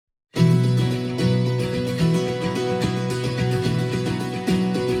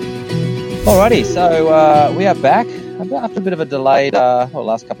Alrighty, so we are back after a bit of a delayed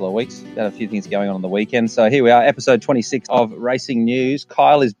last couple of weeks. Had a few things going on the weekend. So here we are, episode 26 of Racing News.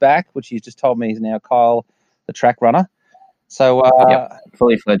 Kyle is back, which he's just told me is now Kyle, the track runner. So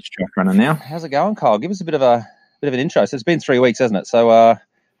fully fledged track runner now. How's it going, Kyle? Give us a bit of an intro. So it's been 3 weeks, hasn't it? So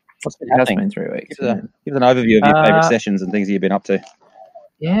what's been happening? It has been 3 weeks. Give us an overview of your favourite sessions and things you've been up to.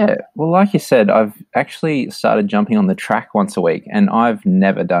 Yeah, well, like you said, I've actually started jumping on the track once a week, and I've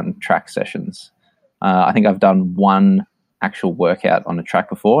never done track sessions. I think I've done one actual workout on the track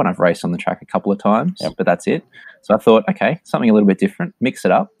before, and I've raced on the track a couple of times, but that's it. So I thought, okay, something a little bit different, mix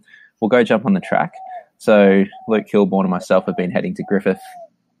it up. We'll go jump on the track. So Luke Kilbourne and myself have been heading to Griffith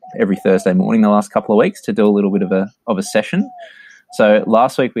every Thursday morning the last couple of weeks to do a little bit of a session. So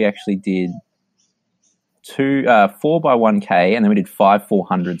last week we actually did 4x1K, and then we did 5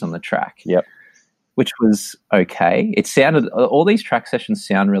 400s on the track. Yep. Which was okay. It sounded, all these track sessions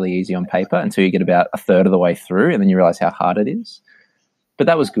sound really easy on paper until you get about a third of the way through, and then you realize how hard it is. But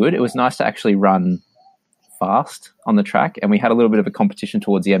that was good. It was nice to actually run fast on the track, and we had a little bit of a competition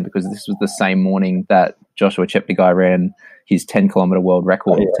towards the end because this was the same morning that Joshua Cheptegei ran his 10-kilometre world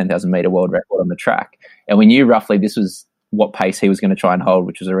record, 10,000-metre world record on the track. And we knew roughly this was what pace he was going to try and hold,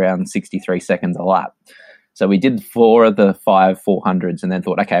 which was around 63 seconds a lap. So we did 4 of the 5 400s and then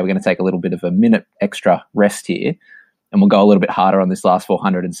thought, okay, we're going to take a little bit of a minute extra rest here, and we'll go a little bit harder on this last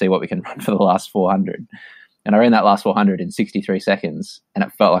 400 and see what we can run for the last 400. And I ran that last 400 in 63 seconds, and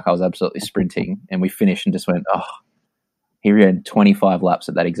it felt like I was absolutely sprinting. And we finished and just went, he ran 25 laps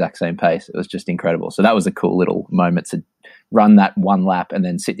at that exact same pace. It was just incredible. So that was a cool little moment to run that one lap and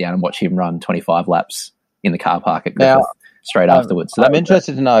then sit down and watch him run 25 laps in the car park at Griffith straight afterwards. So I'm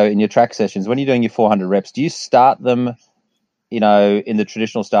interested to know, in your track sessions, when you're doing your 400 reps, do you start them, in the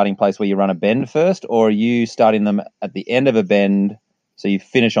traditional starting place where you run a bend first, or are you starting them at the end of a bend so you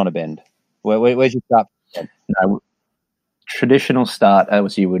finish on a bend? Where's your start? No, traditional start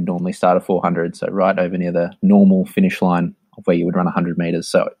as you would normally start a 400, so right over near the normal finish line of where you would run 100 metres.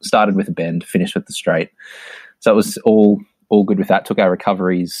 So it started with a bend, finished with the straight. So it was all good with that. Took our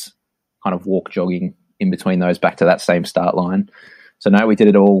recoveries, kind of walk jogging in between those back to that same start line. So no, we did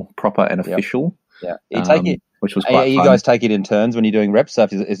it all proper and official. Yeah, you take it, which was quite fun. You guys take it in turns when you're doing reps? So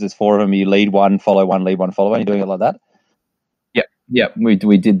is this 4 of them? You lead one, follow one, lead one, follow one. You're doing it like that? Yeah,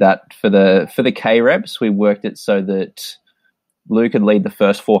 we did that for the K reps. We worked it so that Luke could lead the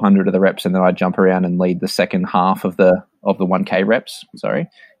first 400 of the reps, and then I'd jump around and lead the second half of the 1K reps.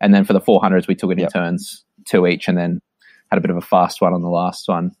 And then for the 400s, we took it in turns, 2 each, and then had a bit of a fast one on the last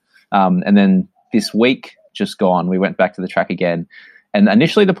one. And then this week just gone, we went back to the track again. And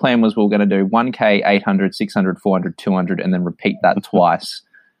initially the plan was we were going to do 1K, 800, 600, 400, 200, and then repeat that twice.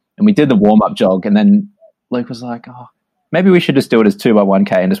 And we did the warm-up jog, and then Luke was like, maybe we should just do it as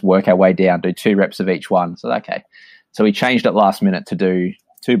 2x1K and just work our way down, do 2 reps of each one. So, okay. So we changed it last minute to do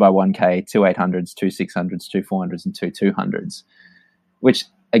 2x1K, 2 800s, 2 600s, 2 400s, and 2 200s, which,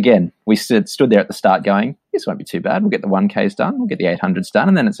 again, we stood there at the start going, this won't be too bad. We'll get the 1Ks done. We'll get the 800s done.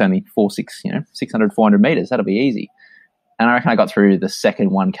 And then it's only 600, 400 metres. That'll be easy. And I reckon I got through the second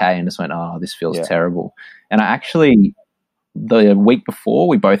 1K and just went, this feels terrible. And I actually, the week before,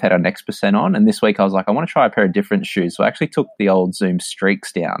 we both had our Next Percent on. And this week I was like, I want to try a pair of different shoes. So I actually took the old Zoom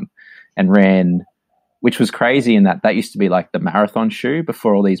Streaks down and ran, which was crazy in that used to be like the marathon shoe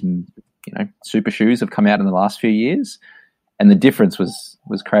before all these, super shoes have come out in the last few years. And the difference was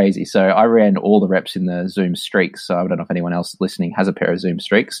crazy. So I ran all the reps in the Zoom Streaks. So I don't know if anyone else listening has a pair of Zoom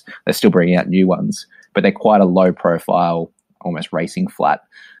Streaks. They're still bringing out new ones, but they're quite a low profile, almost racing flat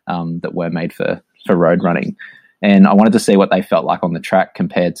that were made for road running. And I wanted to see what they felt like on the track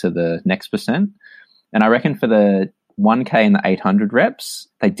compared to the Next Percent. And I reckon for the 1K and the 800 reps,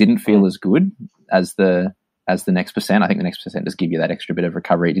 they didn't feel as good as the Next Percent. I think the Next Percent just give you that extra bit of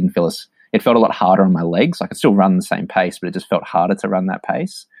recovery. It felt a lot harder on my legs. I could still run the same pace, but it just felt harder to run that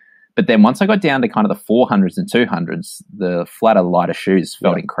pace. But then once I got down to kind of the 400s and 200s, the flatter, lighter shoes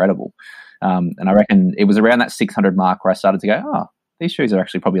felt incredible. And I reckon it was around that 600 mark where I started to go, these shoes are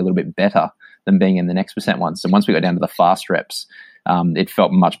actually probably a little bit better than being in the Next Percent ones. So once we got down to the fast reps, it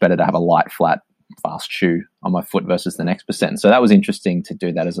felt much better to have a light, flat, fast shoe on my foot versus the Next Percent. So that was interesting to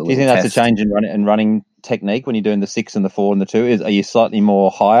do that as a little test. Do you think that's a change in running technique when you're doing the 6 and the 4 and the 2? Are you slightly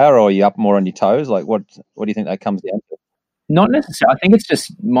more higher, or are you up more on your toes? Like what do you think that comes down to? Not necessarily. I think it's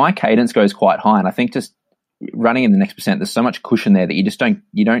just my cadence goes quite high, and I think just running in the Next Percent, there's so much cushion there that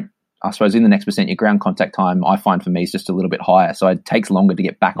you don't, I suppose in the Next Percent, your ground contact time, I find for me, is just a little bit higher. So it takes longer to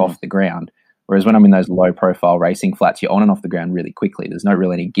get back off the ground. Whereas when I'm in those low profile racing flats, you're on and off the ground really quickly. There's not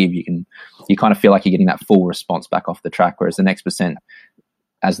really any give. You kind of feel like you're getting that full response back off the track. Whereas the Next Percent,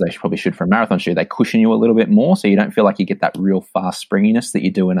 as they probably should for a marathon shoe, they cushion you a little bit more, so you don't feel like you get that real fast springiness that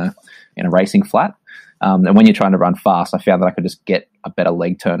you do in a racing flat. And when you're trying to run fast, I found that I could just get a better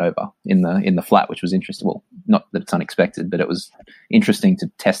leg turnover in the flat, which was interesting. Well, not that it's unexpected, but it was interesting to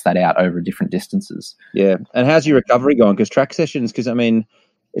test that out over different distances. Yeah. And how's your recovery going? Because track sessions, because I mean,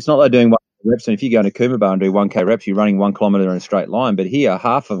 it's not like doing 1K reps. And if you go into Coomera and do 1K reps, you're running 1 kilometer in a straight line. But here,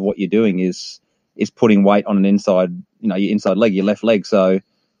 half of what you're doing is putting weight on an inside, your inside leg, your left leg. So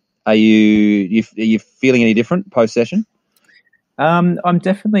are you feeling any different post session? I'm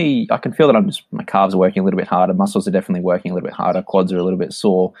definitely, I can feel that my calves are working a little bit harder. Muscles are definitely working a little bit harder. Quads are a little bit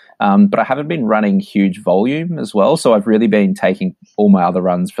sore. But I haven't been running huge volume as well. So I've really been taking all my other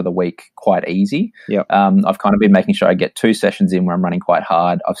runs for the week quite easy. Yep. I've kind of been making sure I get 2 sessions in where I'm running quite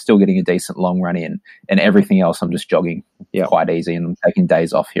hard. I'm still getting a decent long run in, and everything else I'm just jogging quite easy, and I'm taking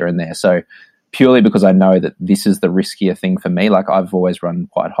days off here and there. So purely because I know that this is the riskier thing for me. Like, I've always run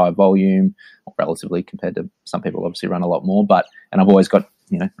quite high volume, relatively, compared to some people obviously run a lot more, and I've always got,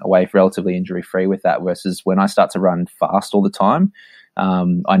 away relatively injury free with that, versus when I start to run fast all the time,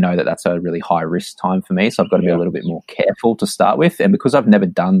 I know that that's a really high risk time for me. So I've got to be a little bit more careful to start with. And because I've never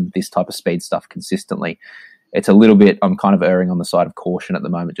done this type of speed stuff consistently, it's a little bit, I'm kind of erring on the side of caution at the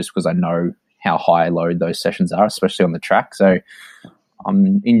moment, just because I know how high load those sessions are, especially on the track. So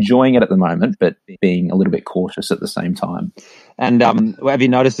I'm enjoying it at the moment, but being a little bit cautious at the same time. And have you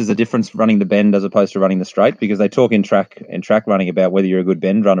noticed there's a difference running the bend as opposed to running the straight? Because they talk in track running about whether you're a good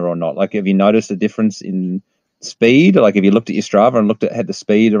bend runner or not. Like, have you noticed a difference in speed? Like, have you looked at your Strava and had the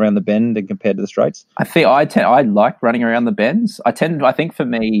speed around the bend and compared to the straights? I think I like running around the bends. I think for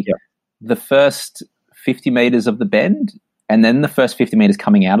me, the first 50 meters of the bend and then the first 50 meters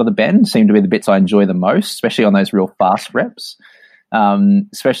coming out of the bend seem to be the bits I enjoy the most, especially on those real fast reps.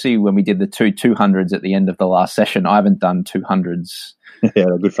 Especially when we did the 200s at the end of the last session. I haven't done 200s. Yeah,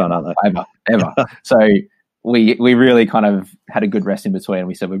 they're good fun, aren't they? Ever. So we really kind of had a good rest in between.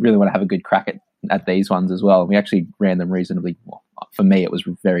 We said we really want to have a good crack at these ones as well. And we actually ran them reasonably well. For me, it was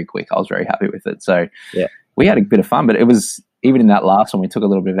very quick. I was very happy with it. So we had a bit of fun, but it was, even in that last one, we took a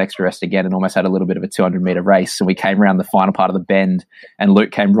little bit of extra rest again and almost had a little bit of a 200-meter race. So we came around the final part of the bend, and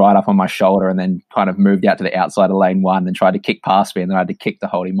Luke came right up on my shoulder and then kind of moved out to the outside of lane 1 and tried to kick past me, and then I had to kick to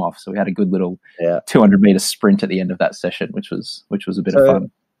hold him off. So we had a good little 200-meter sprint at the end of that session, which was a bit of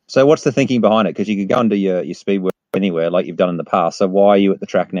fun. So what's the thinking behind it? Because you could go and do your speed work anywhere like you've done in the past. So why are you at the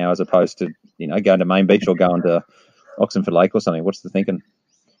track now as opposed to going to Main Beach or going to Oxenford Lake or something? What's the thinking?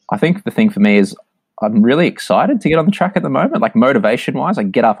 I think the thing for me is, I'm really excited to get on the track at the moment. Like, motivation-wise, I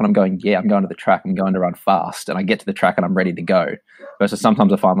get up and I'm going to the track. I'm going to run fast. And I get to the track and I'm ready to go. Versus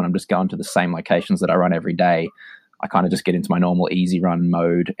sometimes I find when I'm just going to the same locations that I run every day, I kind of just get into my normal easy run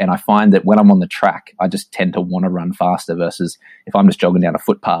mode. And I find that when I'm on the track, I just tend to want to run faster, versus if I'm just jogging down a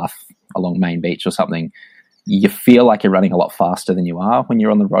footpath along Main Beach or something, you feel like you're running a lot faster than you are when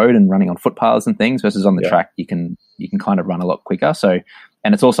you're on the road and running on footpaths and things, versus on the track, you can kind of run a lot quicker. So,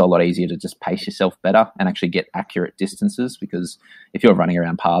 and it's also a lot easier to just pace yourself better and actually get accurate distances, because if you're running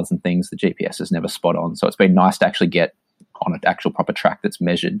around paths and things, the GPS is never spot on. So it's been nice to actually get on an actual proper track that's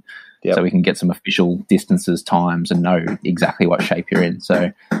measured, so we can get some official distances, times, and know exactly what shape you're in.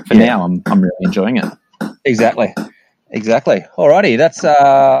 So for now, I'm really enjoying it. Exactly. Alrighty, that's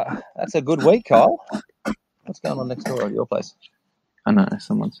a good week, Kyle. What's going on next door at your place? I know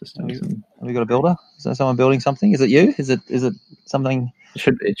someone's just doing some. Have you got a builder? Is there someone building something? Is it you? Is it something?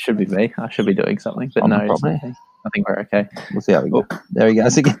 It should be me. I should be doing something, but no, I think we're okay. We'll see how we go. There he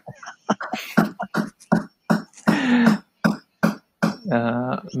goes again.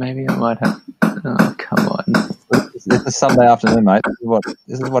 Maybe I might have. Oh, come on! It's a Sunday afternoon, mate.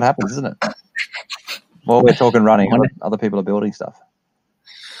 This is what happens, isn't it? While we're talking running, other people are building stuff.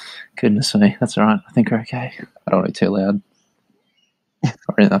 Goodness me, that's all right. I think we're okay. I don't want to be too loud.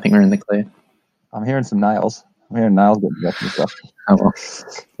 I think we're in the clear. I'm hearing some nails. I'm hearing nails getting wrecked and stuff. Oh, well,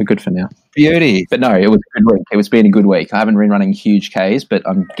 we're good for now. Beauty. But no, it was a good week. It's been a good week. I haven't been running huge Ks, but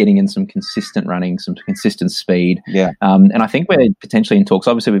I'm getting in some consistent running, some consistent speed. Yeah. And I think we're potentially in talks.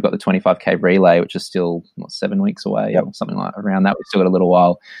 Obviously, we've got the 25K relay, which is still 7 weeks away or something like around that. We've still got a little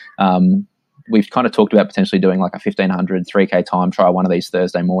while. We've kind of talked about potentially doing like a 1,500 3K time trial one of these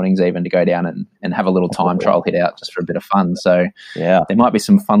Thursday mornings, even to go down and have a little time trial hit out just for a bit of fun. So there might be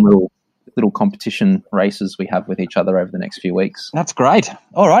some fun little competition races we have with each other over the next few weeks. That's great.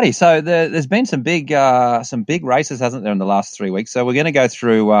 Alrighty, so there's been some big races, hasn't there, in the last 3 weeks? So we're going to go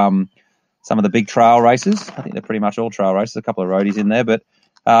through some of the big trail races. I think they're pretty much all trail races. A couple of roadies in there, but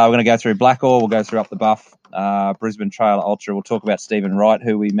we're going to go through Blackall. We'll go through Up the Buff, Brisbane Trail Ultra. We'll talk about Stephen Wright,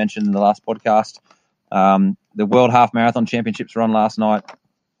 who we mentioned in the last podcast. The World Half Marathon Championships were on last night.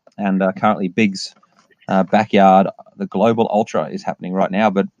 and currently Big's backyard, the Global Ultra is happening right now.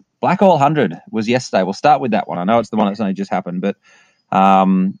 But Blackall 100 was yesterday. We'll start with that one. I know it's the one that's only just happened, but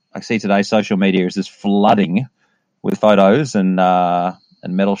I see today social media is just flooding with photos and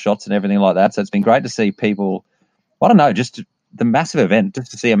medal shots and everything like that. So it's been great to see people. I don't know, just the massive event.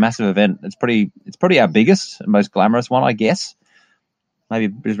 Just to see a massive event. It's pretty our biggest and most glamorous one, I guess. Maybe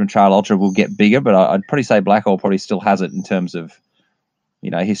Brisbane Trail Ultra will get bigger, but I'd probably say Blackall probably still has it in terms of,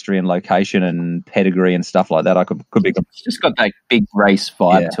 history and location and pedigree and stuff like that. I could be. It's just got that big race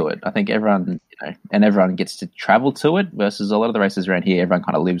vibe to it. I think everyone, and everyone gets to travel to it versus a lot of the races around here, everyone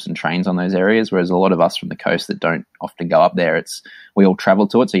kind of lives and trains on those areas, whereas a lot of us from the coast that don't often go up there, we all travel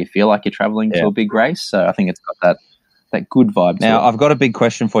to it, so you feel like you're traveling to a big race. So I think it's got that good vibe to it. Now, I've got a big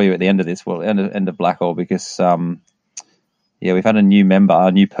question for you at the end of this, end of Blackall, because we've had a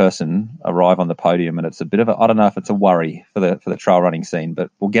new person arrive on the podium, and it's a bit of I don't know if it's a worry for the trail running scene, but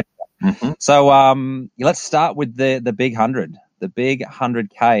we'll get to that. Mm-hmm. So let's start with the big 100, the big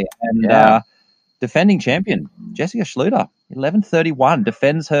 100K, and defending champion Jessica Schluter, 11:31,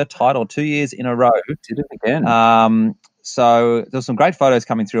 defends her title 2 years in a row. Did it again. So there's some great photos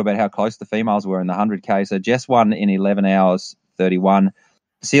coming through about how close the females were in the 100K. So Jess won in 11 hours 31.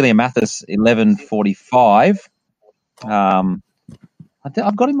 Celia Mathis 11:45.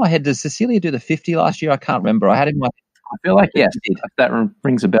 I've got in my head, does Cecilia do the 50 last year? I can't remember. I had in my I feel like, yes, that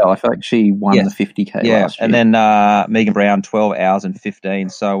rings a bell. I feel like she won the 50K last year. And then Megan Brown, 12 hours and 15.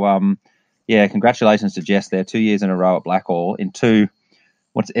 So, congratulations to Jess there. 2 years in a row at Blackall in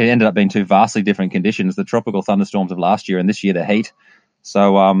it ended up being two vastly different conditions, the tropical thunderstorms of last year and this year the heat.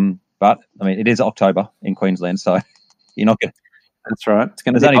 So, but, I mean, it is October in Queensland, so you're not going to... That's right.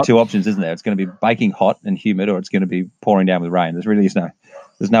 There's only two options, isn't there? It's going to be baking hot and humid, or it's going to be pouring down with rain. There's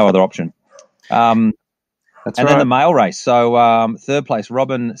no other option. Then the male race. So third place,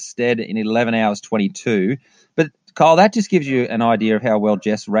 Robin Stead in 11 hours 22. But Kyle, that just gives you an idea of how well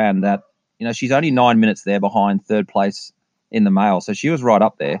Jess ran. That she's only 9 minutes there behind third place in the male, so she was right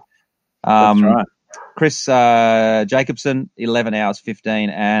up there. That's right. Chris Jacobson, 11 hours 15,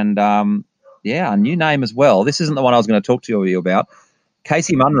 and a new name as well. This isn't the one I was going to talk to you about.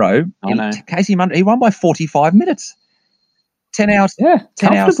 Casey Munro. Casey Munro, he won by 45 minutes. 10 hours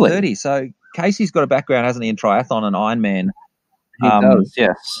 30. So Casey's got a background, hasn't he, in triathlon and Ironman. He does,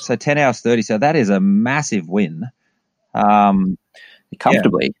 yes. So 10 hours 30. So that is a massive win.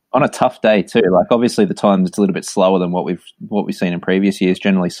 Comfortably on a tough day too. Like obviously the times it's a little bit slower than what we've seen in previous years.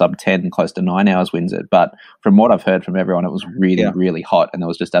 Generally sub 10 and close to 9 hours wins it. But from what I've heard from everyone, it was really, really hot, and there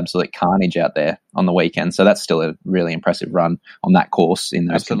was just absolute carnage out there on the weekend. So that's still a really impressive run on that course in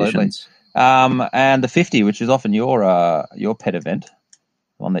those conditions. And the 50, which is often your pet event,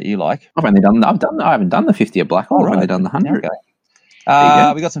 one that you like. I haven't done the 50 at Blackall. I've only done the 100.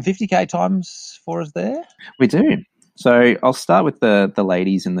 We got some 50K times for us there. We do. So I'll start with the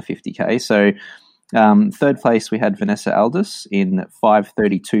ladies in the 50K. So third place, we had Vanessa Aldis in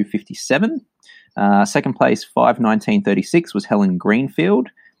 5:32.57. Second place, 5:19.36 was Helen Greenfield.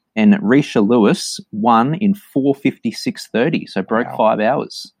 And Risha Lewis won in 4:56.30, so broke 5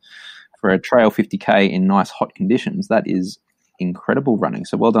 hours for a trail 50K in nice hot conditions. That is incredible running.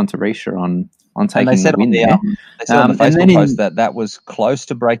 So well done to Risha on taking the win there. They said on the Facebook post that was close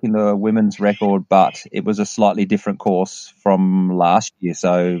to breaking the women's record, but it was a slightly different course from last year.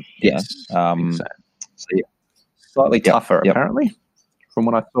 So, slightly tougher apparently from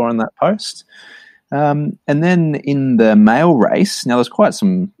what I saw in that post. And then in the male race, now there's quite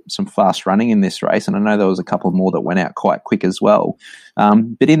some fast running in this race, and I know there was a couple more that went out quite quick as well.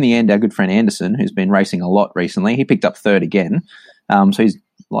 But in the end, our good friend Anderson, who's been racing a lot recently, he picked up third again. So he's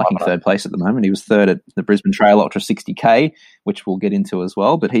liking third place at the moment. He was third at the Brisbane Trail Ultra 60K, which we'll get into as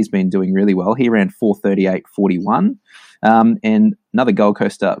well, but he's been doing really well. He ran 4:38.41. And another Gold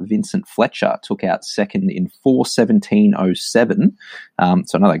Coaster, Vincent Fletcher, took out second in 4:17.07.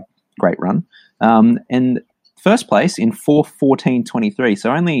 So another great run. And first place in 4:14.23,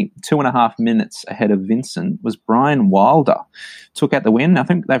 so only 2.5 minutes ahead of Vincent, was Brian Wilder. Took out the win. I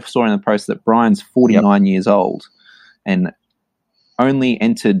think they saw in the post that Brian's 49 years old and only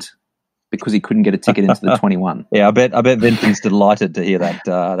entered because he couldn't get a ticket into the 21. Yeah, I bet Vincent's delighted to hear that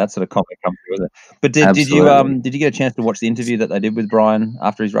that sort of comment come through with it. But did you get a chance to watch the interview that they did with Brian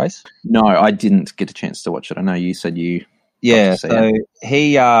after his race? No, I didn't get a chance to watch it. I know you said you. Yeah, so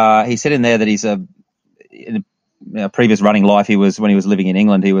he said in there that he's in a previous running life, when he was living in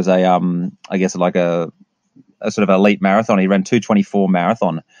England, he was a sort of elite marathon. He ran 2:24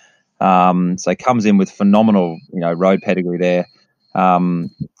 marathon. So he comes in with phenomenal, road pedigree there. And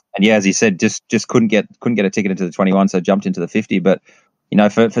as he said, just couldn't get a ticket into the 21, so jumped into the 50. But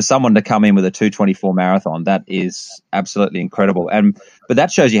for someone to come in with a 2:24 marathon, that is absolutely incredible. But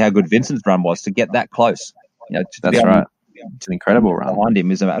that shows you how good Vincent's run was to get that close. That's right. It's an incredible run behind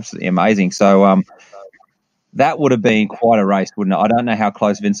him is absolutely amazing. So that would have been quite a race, wouldn't it? I don't know how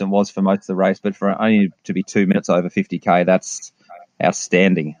close Vincent was for most of the race, but for only to be 2 minutes over 50K, that's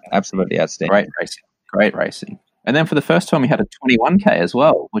outstanding. Absolutely outstanding. Great racing. And then for the first time, we had a 21K as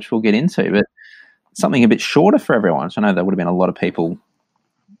well, which we'll get into, but something a bit shorter for everyone. So I know there would have been a lot of people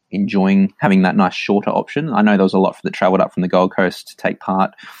enjoying having that nice shorter option. I know there was a lot that travelled up from the Gold Coast to take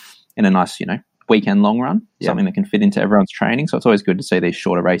part in a nice, weekend long run, something that can fit into everyone's training. So it's always good to see these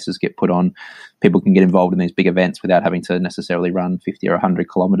shorter races get put on. People can get involved in these big events without having to necessarily run 50 or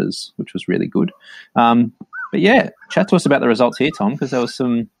 100 kilometres, which was really good. But yeah, chat to us about the results here, Tom, because there was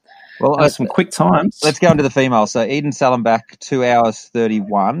some quick times. Let's go into the females. So Eden Salenbach, 2 hours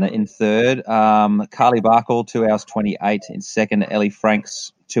 31 in third. Carly Barkle, 2 hours 28 in second. Ellie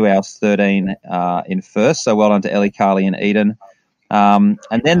Franks, 2 hours 13 in first. So well done to Ellie, Carly and Eden. And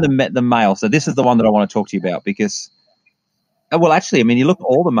then the male. So this is the one that I want to talk to you about because, well, actually, you look at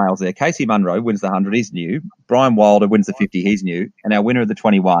all the males there. Casey Munro wins the 100. He's new. Brian Wilder wins the 50. He's new. And our winner of the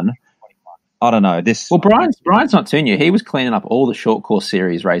 21, I don't know. Brian's not too new. He was cleaning up all the short course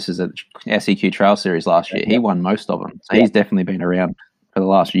series races at SEQ Trail Series last year. He won most of them. So he's definitely been around for the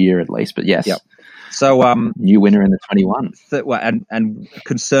last year at least. But yes. Yep. So new winner in the 21. And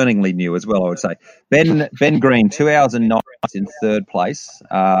concerningly new as well, I would say. Ben Green, 2 hours and 9 minutes in third place.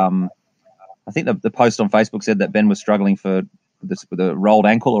 I think the post on Facebook said that Ben was struggling with a rolled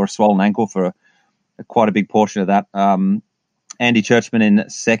ankle or a swollen ankle for quite a big portion of that. Andy Churchman in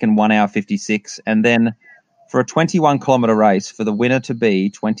second, 1 hour 56. And then for a 21-kilometre race, for the winner to be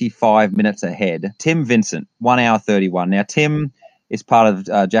 25 minutes ahead, Tim Vincent, 1 hour 31. Now, Tim is part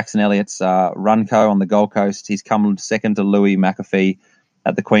of Jackson Elliott's run co on the Gold Coast. He's come second to Louis McAfee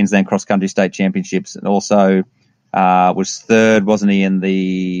at the Queensland Cross Country State Championships, and also was third, wasn't he, in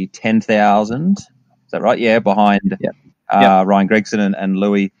the 10,000? Is that right? Yeah, behind Ryan Gregson and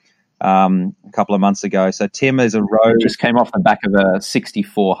Louis a couple of months ago. So Tim is a road. Just came off the back of a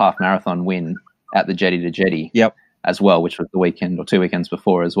 64 half marathon win at the Jetty to Jetty. Yep. As well, which was the weekend or 2 weekends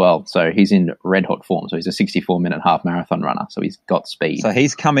before as well. So he's in red hot form. So he's a 64-minute half marathon runner. So he's got speed. So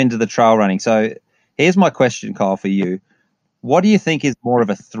he's come into the trail running. So here's my question, Kyle, for you. What do you think is more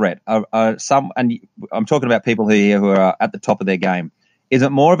of a threat? And I'm talking about people who are at the top of their game. Is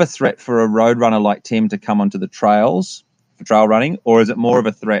it more of a threat for a road runner like Tim to come onto the trails for trail running, or is it more of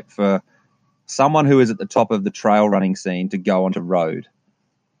a threat for someone who is at the top of the trail running scene to go onto road?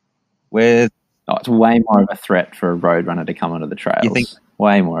 It's way more of a threat for a road runner to come onto the trails. You think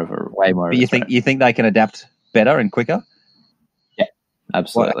way more of a threat. You think they can adapt better and quicker? Yeah,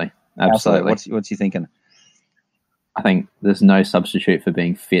 absolutely. Absolutely. What's you thinking? I think there's no substitute for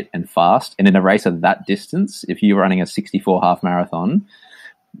being fit and fast. And in a race of that distance, if you're running a 64 half marathon,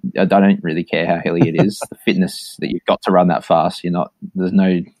 I don't really care how hilly it is. The fitness that you've got to run that fast, there's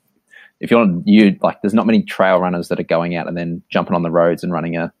not many trail runners that are going out and then jumping on the roads and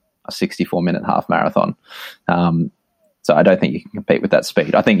running a 64-minute half marathon. So I don't think you can compete with that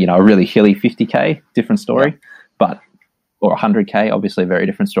speed. I think, a really hilly 50K, different story, or 100K, obviously a very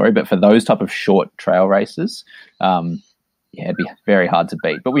different story. But for those type of short trail races, it'd be very hard to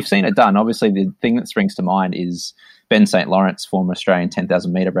beat. But we've seen it done. Obviously, the thing that springs to mind is Ben St. Lawrence, former Australian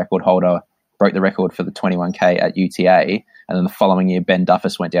 10,000-metre record holder, broke the record for the 21K at UTA. And then the following year, Ben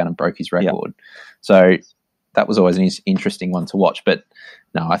Duffus went down and broke his record. So that was always an interesting one to watch. But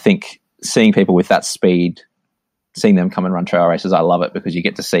no, I think seeing people with that speed, seeing them come and run trail races, I love it because you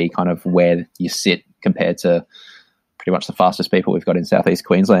get to see kind of where you sit compared to pretty much the fastest people we've got in Southeast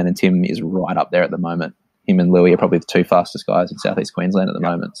Queensland. And Tim is right up there at the moment. Him and Louis are probably the two fastest guys in Southeast Queensland at the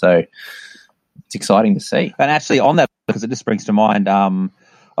moment. So it's exciting to see. And actually on that, because it just brings to mind,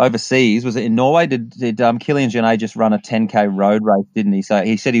 overseas, was it in Norway? Did Kilian Jornet just run a 10K road race, didn't he? So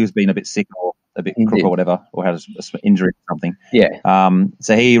he said he was being a bit sick or a bit crook or whatever, or had an injury or something. Yeah.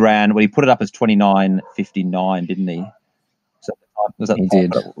 So he ran, he put it up as 29:59, didn't he? So was that he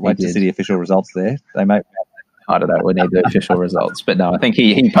did. Wait to see the official results there. They may. I don't know. We need the official results, but no, I think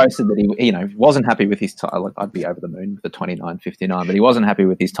he posted that he wasn't happy with his time. Like, I'd be over the moon with the 29:59, but he wasn't happy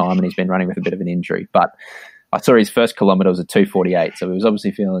with his time, and he's been running with a bit of an injury. But I saw his first kilometre was a 2:48, so he was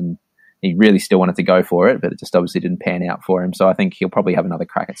obviously feeling he really still wanted to go for it, but it just obviously didn't pan out for him. So I think he'll probably have another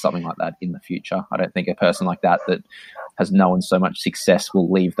crack at something like that in the future. I don't think a person like that has known so much success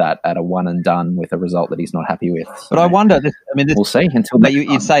will leave that at a one and done with a result that he's not happy with. So, but I wonder. We'll see. Until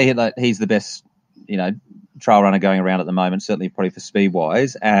you'd say that he's the best, trail runner going around at the moment, certainly probably for speed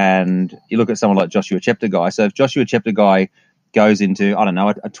wise. And you look at someone like Joshua Cheptegei. So if Joshua Cheptegei goes into, I don't know,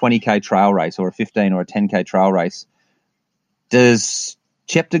 a 20K trail race or a 15 or a 10K trail race, does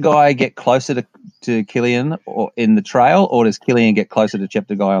Cheptegei get closer to Kilian or in the trail, or does Kilian get closer to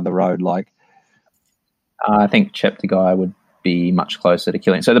Cheptegei on the road? I think Cheptegei would be much closer to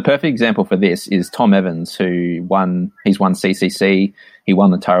Kilian. So the perfect example for this is Tom Evans, he's won CCC. He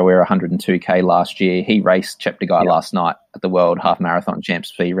won the Tarawera 102K last year. He raced Cheptegei last night at the World Half Marathon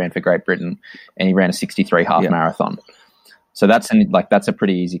Champs. He ran for Great Britain, and he ran a 63 half marathon. So that's a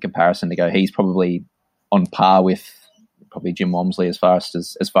pretty easy comparison to go. He's probably on par with probably Jim Walmsley as far as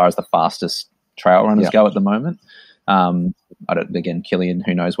the fastest trail runners go at the moment. Again, Kilian,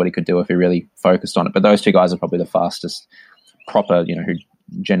 who knows what he could do if he really focused on it. But those two guys are probably the fastest proper, who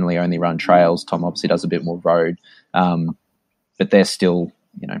generally only run trails. Tom obviously does a bit more road. But they're still,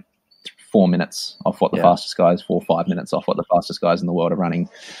 4 minutes off what the fastest guys, 4 or 5 minutes off what the fastest guys in the world are running.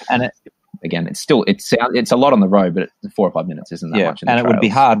 And it's a lot on the road, but 4 or 5 minutes isn't that much in the trails. And it would be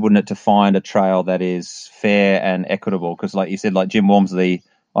hard, wouldn't it, to find a trail that is fair and equitable? Because like you said, like Jim Walmsley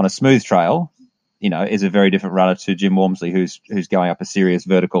on a smooth trail, is a very different runner to Jim Walmsley, who's going up a serious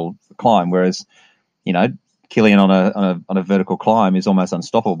vertical climb. Whereas, Kilian on a vertical climb is almost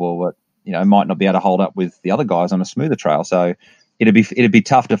unstoppable, but might not be able to hold up with the other guys on a smoother trail. So it'd be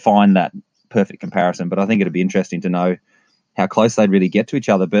tough to find that perfect comparison. But I think it'd be interesting to know how close they'd really get to each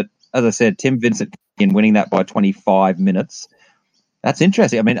other. But as I said, Tim Vincent in winning that by 25 minutes, that's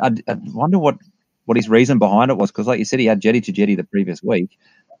interesting. I mean, I wonder what his reason behind it was, because like you said, he had Jetty to Jetty the previous week.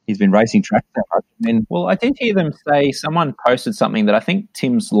 He's been racing track that much. Well, I did hear them say, someone posted something that I think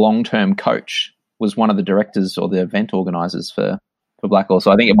Tim's long-term coach was one of the directors or the event organisers for Blackall.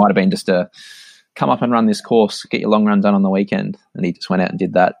 So I think it might have been just to come up and run this course, get your long run done on the weekend, and he just went out and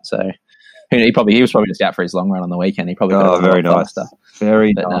did that. So he was probably just out for his long run on the weekend. He probably very nice,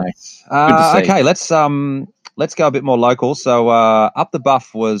 very nice. No, good to see. Okay, let's go a bit more local. So Up the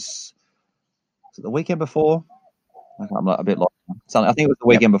Buff was it the weekend before? I'm a bit lost. I think it was the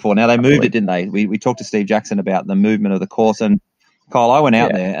weekend before. Now they moved it, didn't they? We talked to Steve Jackson about the movement of the course, and Kyle, I went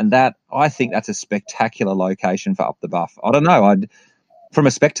out there, and I think that's a spectacular location for Up the Buff. I don't know. From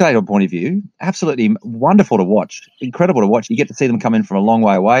a spectator point of view, absolutely wonderful to watch, incredible to watch. You get to see them come in from a long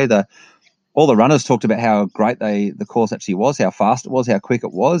way away. All the runners talked about how great the course actually was, how fast it was, how quick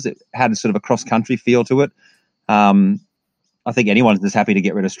it was. It had sort of a cross-country feel to it. I think anyone's just happy to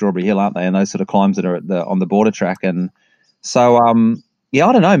get rid of Strawberry Hill, aren't they? And those sort of climbs that are on the border track. And so, I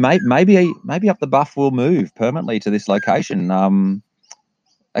don't know. Maybe Up the Buff will move permanently to this location.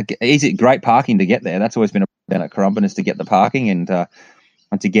 Easy, great parking to get there. That's always been a problem at Currumbin, is to get the parking and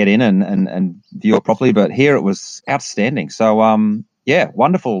to get in and view it properly. But here it was outstanding. So,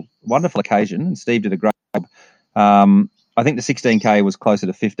 wonderful occasion. And Steve did a great job. I think the 16K was closer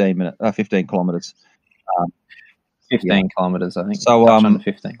to 15 kilometres. 15 kilometres, I think. So I'll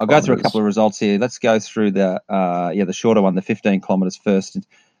go through a couple of results here. Let's go through the shorter one, the 15 kilometres first.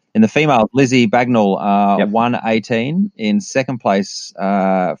 In the female, Lizzie Bagnall, 1:18. In second place,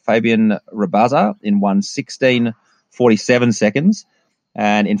 Fabian Rabaza in 1:16:47 seconds.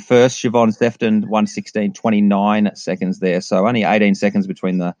 And in first, Siobhan Sefton, 1:16:29 seconds there. So only 18 seconds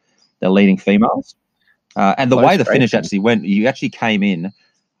between the leading females. And the way the finish actually went, you actually came in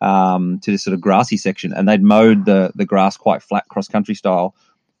to this sort of grassy section, and they'd mowed the grass quite flat cross-country style.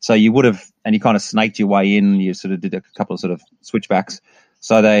 So you would have, and you kind of snaked your way in, you sort of did a couple of sort of switchbacks.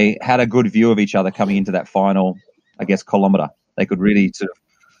 So they had a good view of each other coming into that final, I guess, kilometre. They could really sort of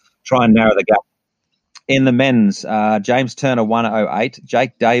try and narrow the gap. In the men's, James Turner, 1:08.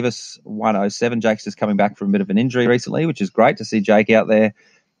 Jake Davis, 1:07. Jake's just coming back from a bit of an injury recently, which is great to see Jake out there.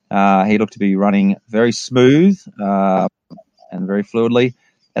 He looked to be running very smooth and very fluidly.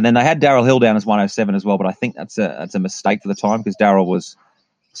 And then they had Daryl Hill down as 1:07 as well, but I think that's a mistake for the time, because Daryl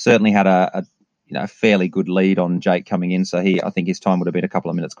certainly had a fairly good lead on Jake coming in. So I think his time would have been a couple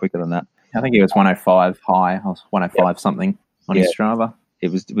of minutes quicker than that. I think he was 1:05 high, or 1:05 something on his Strava.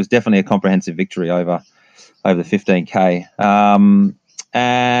 It was definitely a comprehensive victory over the 15K.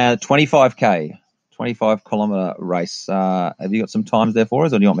 25K, 25-kilometre race. Have you got some times there for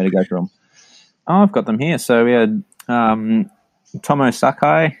us, or do you want me to go through them? Oh, I've got them here. So we had Tomo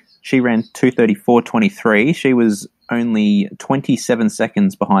Sakai. She ran 2:34:23. She was only 27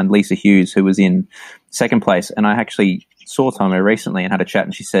 seconds behind Lisa Hughes, who was in second place. And I actually saw Tomo recently and had a chat,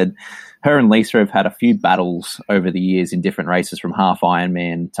 and she said her and Lisa have had a few battles over the years in different races, from half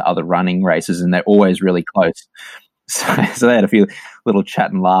Ironman to other running races, and they're always really close. So they had a few little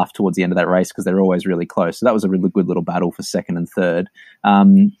chat and laugh towards the end of that race, because they're always really close. So that was a really good little battle for second and third.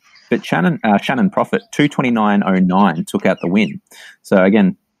 But Shannon Prophet, 2:29:09, took out the win. So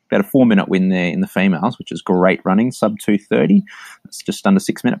again, about a 4-minute win there in the females, which is great running, sub 2:30. It's just under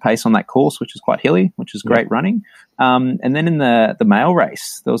 6-minute pace on that course, which is quite hilly, which is great running. And then in the male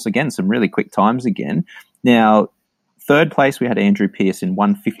race, there was, again, some really quick times again. Now, third place, we had Andrew Pearce in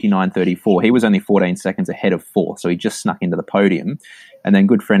 1:59.34. He was only 14 seconds ahead of fourth, so he just snuck into the podium. And then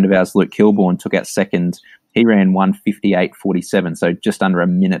good friend of ours, Luke Kilbourne, took out second. He ran 1:58.47, so just under a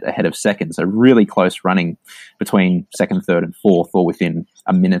minute ahead of second. So really close running between second, third, and fourth, all within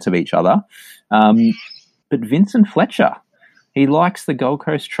a minute of each other. But Vincent Fletcher, he likes the Gold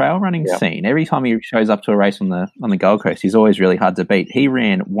Coast trail running scene. Every time he shows up to a race on the Gold Coast, he's always really hard to beat. He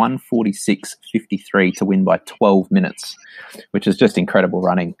ran 1:46.53 to win by 12 minutes, which is just incredible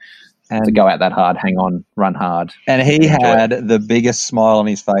running. And to go out that hard, hang on, run hard. And he had the biggest smile on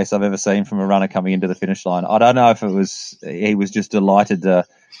his face I've ever seen from a runner coming into the finish line. I don't know if he was just delighted to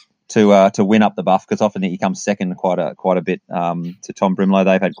win up the buff, because often he comes second quite a bit to Tom Brimlow.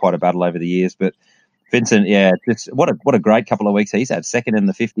 They've had quite a battle over the years, but Vincent, what a great couple of weeks he's had. Second in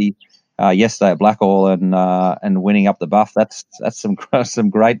the 50 yesterday at Blackall and winning up the buff. That's some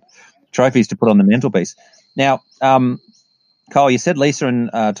great trophies to put on the mantelpiece. Now, Kyle, you said Lisa and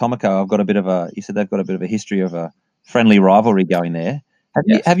Tomoko you said they've got a bit of a history of a friendly rivalry going there.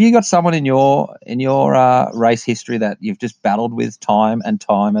 Have you got someone in your race history that you've just battled with time and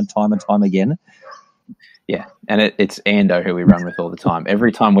time again? Yeah, and it's Ando who we run with all the time.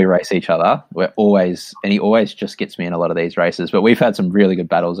 Every time we race each other, he always just gets me in a lot of these races. But we've had some really good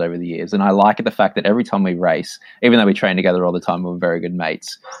battles over the years, and I like the fact that every time we race, even though we train together all the time, we're very good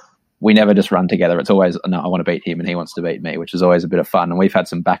mates. We never just run together. It's always, no, I want to beat him and he wants to beat me, which is always a bit of fun. And we've had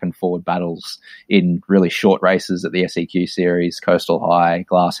some back and forward battles in really short races at the SEQ series, Coastal High,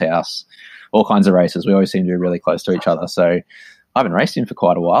 Glasshouse, all kinds of races. We always seem to be really close to each other. So I haven't raced him for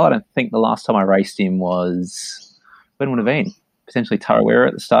quite a while. I don't think the last time I raced him was, when would it have been? Potentially Tarawera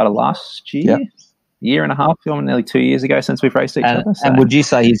at the start of last year. Yep. Year and a half, nearly 2 years ago since we've raced each other. So, and would you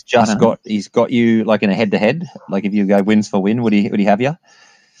say he's got you like in a head-to-head? Like if you go wins for win, would he have you?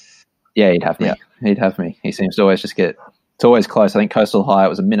 Yeah, he'd have me. Yeah. He'd have me. He seems to always it's always close. I think Coastal High, it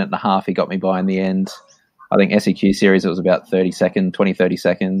was a minute and a half he got me by in the end. I think SEQ series, it was about 30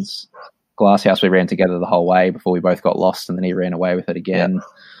 seconds. Glasshouse, we ran together the whole way before we both got lost, and then he ran away with it again. Yep.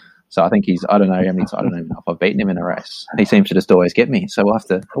 So I think I don't know how many times, I don't even know if I've beaten him in a race. He seems to just always get me. So we'll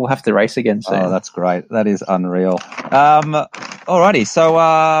have to race again soon. Oh, that's great. That is unreal. Alrighty. So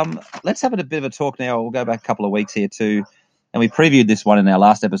let's have a bit of a talk now. We'll go back a couple of weeks here too. And we previewed this one in our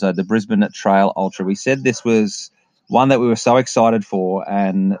last episode, the Brisbane Trail Ultra. We said this was one that we were so excited for,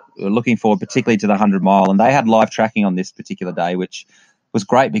 and we were looking forward particularly to the 100 mile. And they had live tracking on this particular day, which was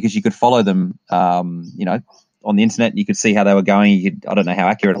great because you could follow them, on the internet. You could see how they were going. I don't know how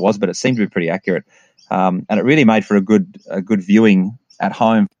accurate it was, but it seemed to be pretty accurate. And it really made for a good viewing at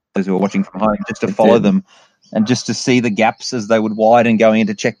home for those who were watching from home, just to follow them and just to see the gaps as they would widen going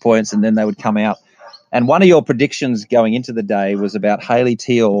into checkpoints, and then they would come out. And one of your predictions going into the day was about Hayley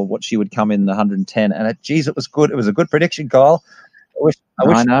Teal, what she would come in the 110. And it was good. It was a good prediction, Kyle.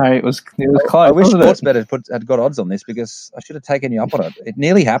 I know it was close. I wish Sportsbet had got odds on this, because I should have taken you up on it. It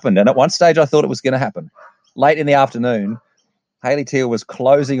nearly happened, and at one stage I thought it was going to happen. Late in the afternoon, Hayley Teal was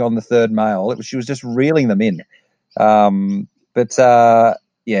closing on the third male. She was just reeling them in. But by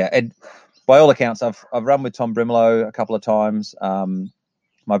all accounts, I've run with Tom Brimlow a couple of times.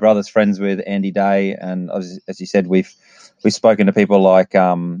 My brother's friends with Andy Day, and as you said, we've spoken to people like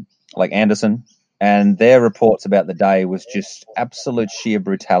Anderson, and their reports about the day was just absolute sheer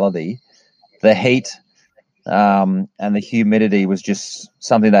brutality. The heat and the humidity was just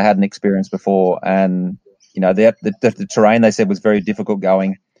something they hadn't experienced before, and the terrain, they said, was very difficult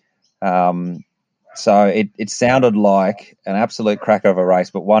going. So it sounded like an absolute cracker of a race,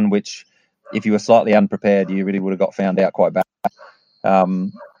 but one which, if you were slightly unprepared, you really would have got found out quite bad.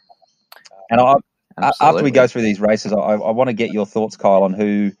 After we go through these races, I want to get your thoughts, Kyle, on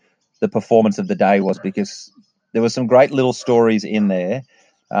who the performance of the day was, because there were some great little stories in there.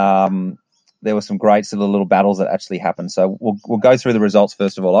 There were some great sort of little battles that actually happened. So we'll go through the results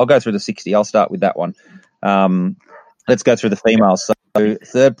first of all. I'll go through the 60. I'll start with that one. Let's go through the females. So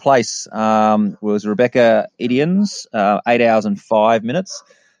third place was Rebecca Idians, 8 hours and 5 minutes.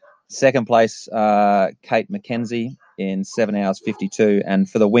 Second place, Kate McKenzie in 7 hours 52. And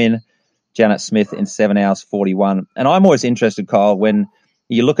for the win, Janet Smith in 7 hours 41. And I'm always interested, Kyle, when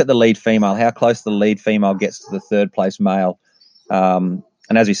you look at the lead female, how close the lead female gets to the third place male. And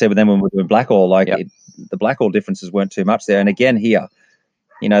as we said with them when we were doing Blackall, the Blackall differences weren't too much there. And again here,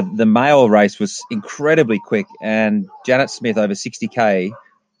 the male race was incredibly quick, and Janet Smith over 60K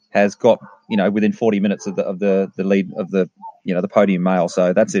has got, within 40 minutes of the lead of the the podium male.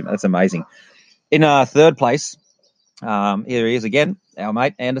 So that's it. That's amazing. In third place, here he is again, our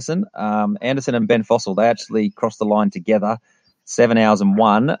mate Anderson. Anderson and Ben Fossil, they actually crossed the line together, 7 hours and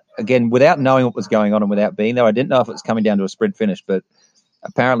 1. Again, without knowing what was going on and without being there, I didn't know if it was coming down to a sprint finish, but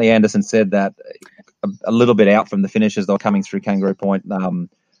apparently Anderson said that a little bit out from the finish as they were coming through Kangaroo Point.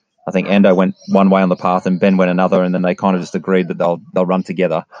 I think Ando went one way on the path and Ben went another, and then they kind of just agreed that they'll run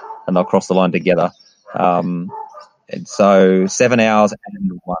together and they'll cross the line together. And so 7 hours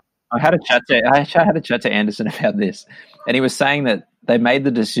and 1. I had a chat to Anderson about this, and he was saying that they made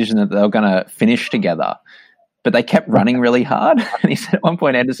the decision that they were going to finish together, but they kept running really hard. And he said at one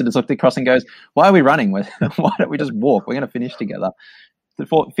point, Anderson just looked across and goes, "Why are we running? Why don't we just walk? We're going to finish together." The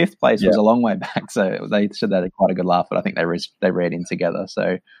fifth place was a long way back, so they said they had quite a good laugh, but I think they read in together,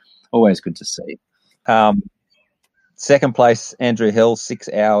 so always good to see. Second place, Andrew Hill, 6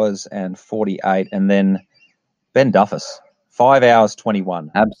 hours and 48, and then Ben Duffus, 5 hours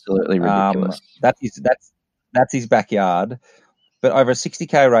 21. Absolutely ridiculous. That's his backyard. But over a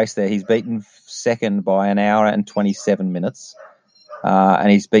 60k race there, he's beaten second by an hour and 27 minutes,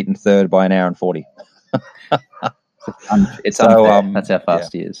 and he's beaten third by an hour and 40. It's unfair. That's how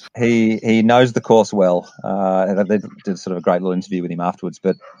fast he is. He knows the course well. They did sort of a great little interview with him afterwards.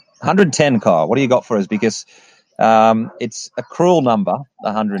 But 110, Kyle, what do you got for us? Because it's a cruel number,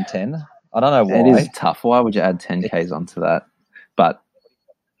 110. I don't know why. It is tough. Why would you add 10Ks onto that? But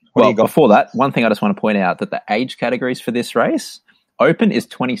before that, one thing I just want to point out that the age categories for this race, open is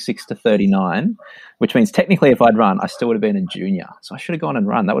 26 to 39, which means technically if I'd run, I still would have been a junior. So I should have gone and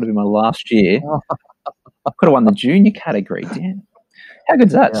run. That would have been my last year. I could have won the junior category. Damn. How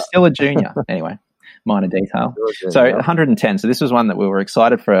good's that? Yeah. Still a junior. Anyway, minor detail. So 110. So this was one that we were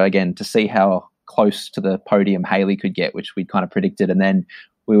excited for, again, to see how close to the podium Hayley could get, which we'd kind of predicted. And then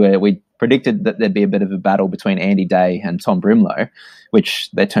we predicted that there'd be a bit of a battle between Andy Day and Tom Brimlow, which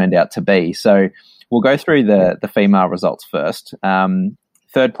there turned out to be. So we'll go through the female results first.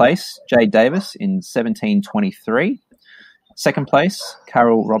 Third place, Jade Davis in 17:23. Second place,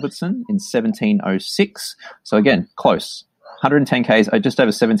 Carol Robertson in 17:06. So again, close. 110 Ks, just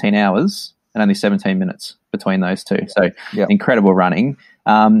over 17 hours and only 17 minutes between those two. So incredible running.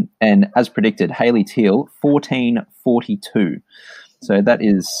 And as predicted, Hayley Teal, 14:42. So that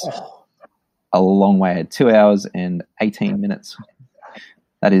is a long way ahead, 2 hours and 18 minutes.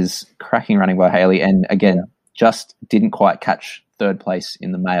 That is cracking running by Hayley. And again, just didn't quite catch third place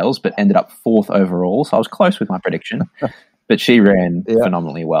in the males, but ended up fourth overall. So I was close with my prediction. But she ran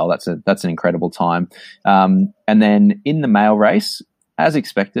phenomenally well. That's an incredible time. And then in the male race, as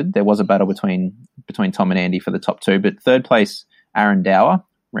expected, there was a battle between Tom and Andy for the top two. But third place, Aaron Dower,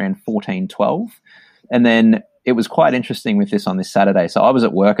 ran 14:12. And then it was quite interesting with this on this Saturday. So I was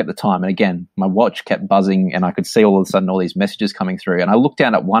at work at the time. And again, my watch kept buzzing and I could see all of a sudden all these messages coming through. And I looked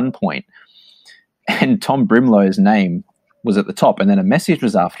down at one point and Tom Brimlow's name was at the top. And then a message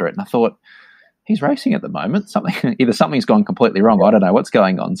was after it. And I thought, he's racing at the moment. Either something's gone completely wrong. I don't know what's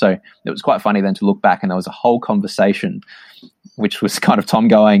going on. So it was quite funny then to look back and there was a whole conversation, which was kind of Tom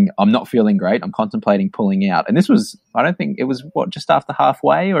going, "I'm not feeling great. I'm contemplating pulling out." And this was, I don't think it was just after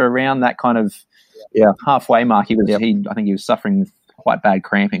halfway or around that kind of halfway mark. I think he was suffering with quite bad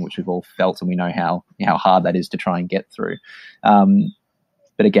cramping, which we've all felt, and we know how hard that is to try and get through.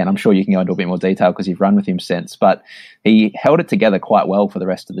 But again, I'm sure you can go into a bit more detail because you've run with him since. But he held it together quite well for the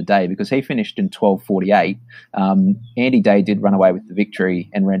rest of the day because he finished in 12:48. Andy Day did run away with the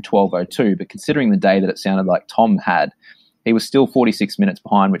victory and ran 12:02. But considering the day that it sounded like Tom had, he was still 46 minutes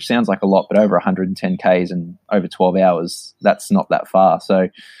behind, which sounds like a lot, but over 110 Ks and over 12 hours, that's not that far. So,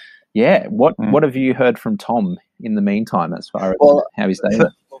 yeah, what have you heard from Tom in the meantime as far as how he's doing?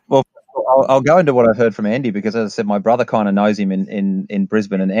 Well, I'll go into what I've heard from Andy because, as I said, my brother kind of knows him in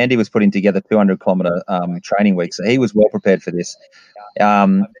Brisbane, and Andy was putting together 200-kilometre training weeks, so he was well prepared for this.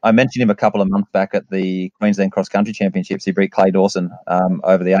 I mentioned him a couple of months back at the Queensland Cross Country Championships. He beat Clay Dawson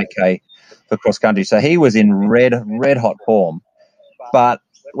over the 8K for cross country, so he was in red hot form. But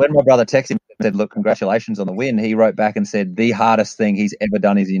when my brother texted him and said, "Look, congratulations on the win," he wrote back and said the hardest thing he's ever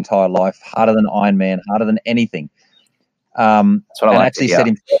done his entire life, harder than Ironman, harder than anything. That's what I like to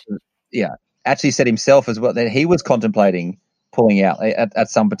hear. Actually said himself as well that he was contemplating pulling out at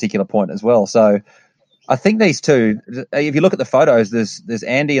some particular point as well. So I think these two, if you look at the photos, there's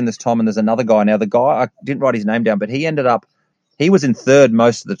Andy and there's Tom and there's another guy. Now the guy, I didn't write his name down, but he was in third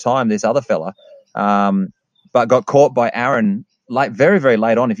most of the time, this other fella, but got caught by Aaron late, very, very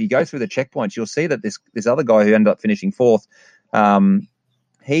late on. If you go through the checkpoints, you'll see that this other guy who ended up finishing fourth,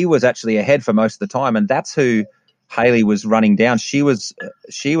 he was actually ahead for most of the time, and that's who Hayley was running down. She was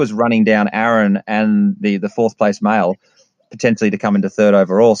running down Aaron and the fourth place male potentially to come into third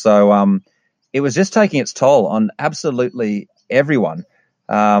overall. So it was just taking its toll on absolutely everyone.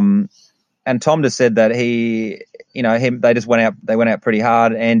 And Tom just said that they went out pretty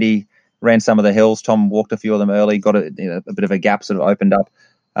hard. Andy ran some of the hills. Tom walked a few of them early, got a bit of a gap sort of opened up.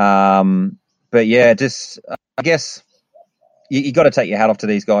 But yeah, just I guess you got to take your hat off to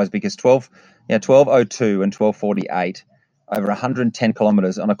these guys because 12:02 and 12:48 over 110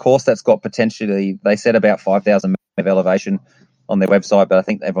 kilometres on a course that's got potentially, they said about 5,000 of elevation on their website, but I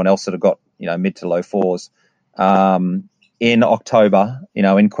think everyone else sort of got mid to low fours. In October,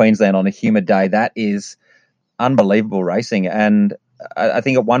 in Queensland on a humid day, that is unbelievable racing. And I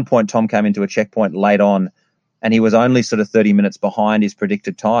think at one point Tom came into a checkpoint late on, and he was only sort of 30 minutes behind his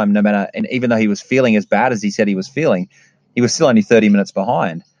predicted time. And even though he was feeling as bad as he said he was feeling, he was still only 30 minutes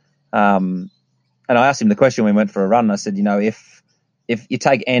behind. And I asked him the question when we went for a run. And I said, if you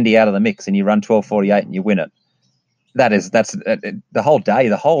take Andy out of the mix and you run 12:48 and you win it, that's the whole day,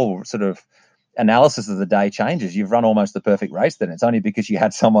 the whole sort of analysis of the day changes. You've run almost the perfect race then. It's only because you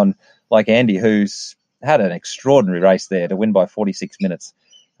had someone like Andy who's had an extraordinary race there to win by 46 minutes.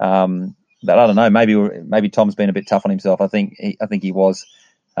 But I don't know, maybe Tom's been a bit tough on himself. I think he was.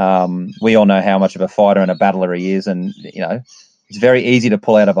 We all know how much of a fighter and a battler he is, and it's very easy to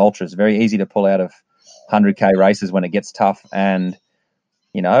pull out of ultras, very easy to pull out of 100K races when it gets tough. And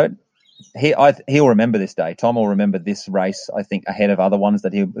he'll remember this day. Tom will remember this race, I think, ahead of other ones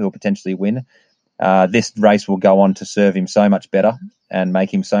that he'll potentially win. This race will go on to serve him so much better and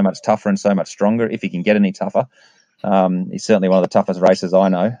make him so much tougher and so much stronger if he can get any tougher. He's certainly one of the toughest racers I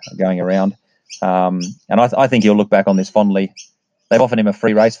know going around. And I think he'll look back on this fondly. They've offered him a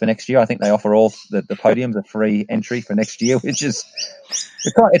free race for next year. I think they offer all the podiums a free entry for next year, which is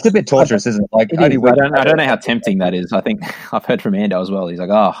it's a bit torturous, isn't it? Like I don't know how tempting that is. I think I've heard from Ando as well. He's like,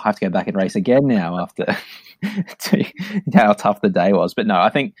 I have to go back and race again now after how tough the day was. But no, I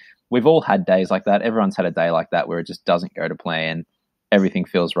think we've all had days like that. Everyone's had a day like that where it just doesn't go to plan. Everything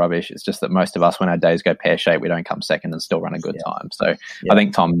feels rubbish. It's just that most of us, when our days go pear-shaped, we don't come second and still run a good time. So I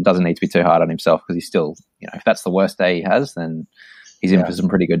think Tom doesn't need to be too hard on himself because he's still, if that's the worst day he has, then he's in for some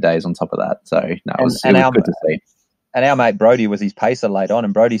pretty good days on top of that. So, no, it was good to see. And our mate Brody was his pacer late on,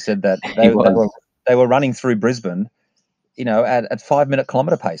 and Brody said that they were running through Brisbane, at 5-minute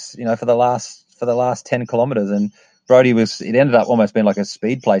kilometre pace, for the last 10 kilometres. And Brody it ended up almost being like a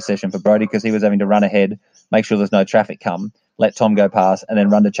speed play session for Brody because he was having to run ahead, make sure there's no traffic come, let Tom go past, and then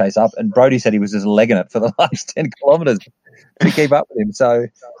run to chase up. And Brody said he was just legging it for the last 10 kilometres to keep up with him. So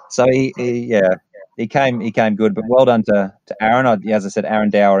he came good, but well done to Aaron. As I said, Aaron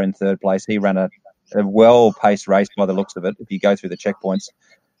Dower in third place. He ran a well-paced race by the looks of it, if you go through the checkpoints.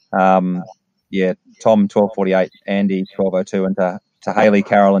 Tom 12:48, Andy 12:02, and to Haley,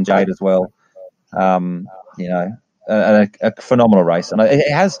 Carol, and Jade as well. A phenomenal race. And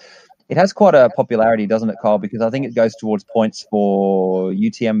it has quite a popularity, doesn't it, Kyle? Because I think it goes towards points for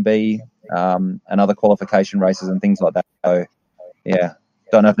UTMB and other qualification races and things like that. So, yeah,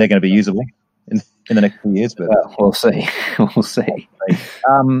 don't know if they're going to be usable in the next few years, but we'll see. We'll see.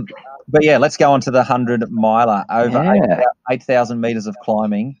 But yeah, let's go on to the 100-miler over 8,000 meters of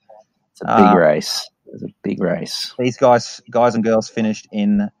climbing. It's a big race. It's a big race. These guys and girls finished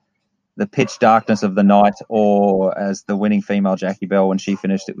in the pitch darkness of the night, or as the winning female Jackie Bell, when she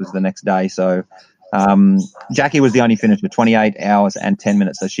finished, it was the next day. So Jackie was the only finisher, 28 hours and 10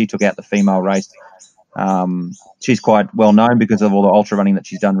 minutes. So she took out the female race. She's quite well known because of all the ultra running that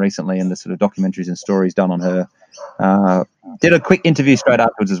she's done recently and the sort of documentaries and stories done on her. Did a quick interview straight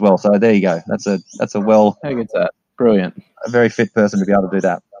afterwards as well. So there you go. That's a well. How good's that? Brilliant. A very fit person to be able to do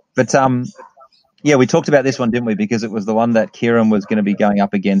that. But we talked about this one, didn't we? Because it was the one that Kieran was going to be going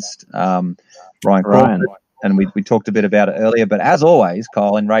up against Ryan Crawford, and we talked a bit about it earlier. But as always,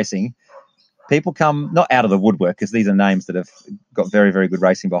 Kyle, in racing, people come not out of the woodwork because these are names that have got very, very good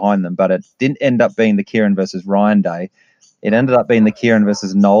racing behind them. But it didn't end up being the Kieran versus Ryan day. It ended up being the Kieran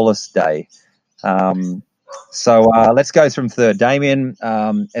versus Nolis day. So let's go from third. Damien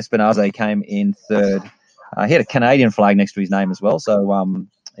Espinaze came in third. He had a Canadian flag next to his name as well. So,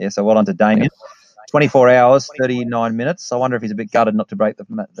 so well done to Damien. 24 hours, 39 minutes. I wonder if he's a bit gutted not to break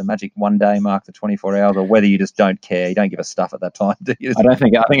the magic one-day mark, the 24 hours, or whether you just don't care. You don't give a stuff at that time, do you? I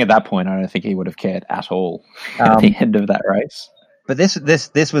think at that point, I don't think he would have cared at all at the end of that race. But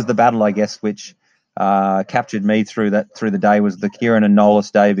this was the battle, I guess, which captured me through the day, was the Kieran and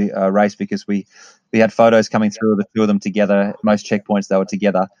Nolis day race, because we had photos coming through of the two of them together. Most checkpoints they were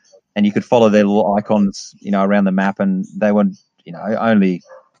together, and you could follow their little icons, around the map, and they were, only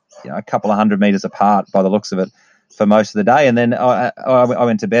a couple of 100 meters apart by the looks of it for most of the day. And then I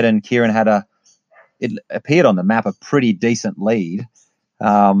went to bed, and Kieran had it appeared on the map a pretty decent lead.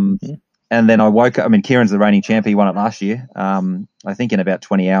 And then I woke up. I mean, Kieran's the reigning champ. He won it last year. I think in about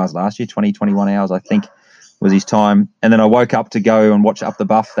 20 hours last year, 21 hours, I think was his time. And then I woke up to go and watch Up the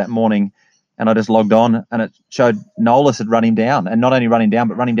Buff that morning, and I just logged on, and it showed Nolis had run him down, and not only run him down,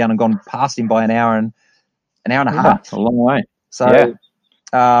 but run him down and gone past him by an hour and a half. A long way. So,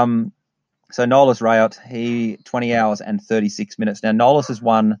 so Nolis Rayot, he 20 hours and 36 minutes. Now Nolis has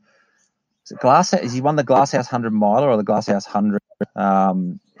won. Has he won the Glasshouse 100 miler or the Glasshouse 100?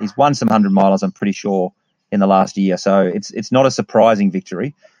 He's won some 100 milers, I'm pretty sure, in the last year. So it's not a surprising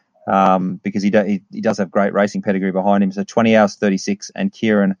victory because he does have great racing pedigree behind him. So 20 hours 36, and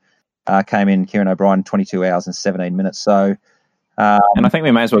Kieran O'Brien 22 hours and 17 minutes. So. And I think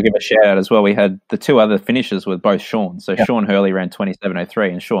we may as well give a shout out as well. We had the two other finishers with both Sean. So Sean Hurley ran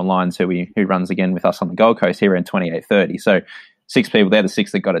 27.03, and Sean Lyons, who runs again with us on the Gold Coast, he ran 28.30. So 6 people, they're the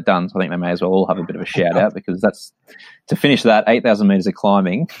 6 that got it done. So I think they may as well all have a bit of a shout out, because that's to finish that 8,000 meters of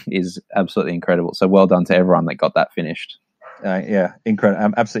climbing is absolutely incredible. So well done to everyone that got that finished.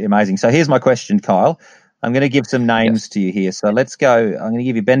 Incredible, absolutely amazing. So here's my question, Kyle. I'm going to give some names to you here. So let's go. I'm going to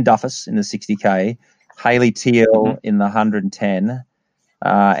give you Ben Duffus in the 60K, Haley Teal in the 110,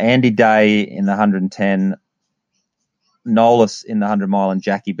 Andy Day in the 110, Nolis in the 100 mile, and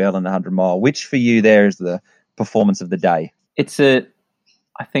Jackie Bell in the 100 mile. Which for you there is the performance of the day?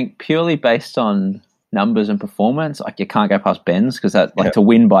 I think purely based on numbers and performance, like you can't go past Ben's, because that to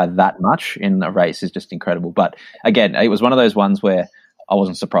win by that much in a race is just incredible. But again, it was one of those ones where I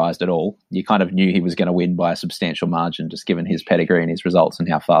wasn't surprised at all. You kind of knew he was going to win by a substantial margin, just given his pedigree and his results and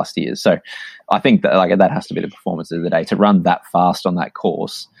how fast he is. So I think that that has to be the performance of the day. To run that fast on that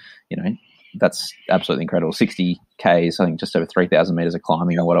course, that's absolutely incredible. 60 Ks, I think just over 3,000 meters of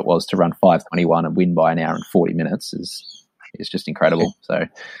climbing, or what it was to run 5:21 and win by an hour and 40 minutes is just incredible. So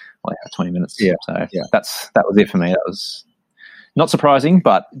 20 minutes. So that was it for me. That was not surprising,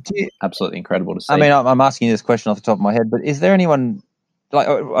 but absolutely incredible to see. I mean, I'm asking you this question off the top of my head, but is there anyone,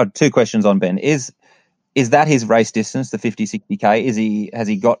 two questions on Ben. Is that his race distance, the 50, 60K? Has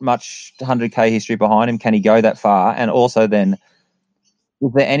he got much 100K history behind him? Can he go that far? And also then,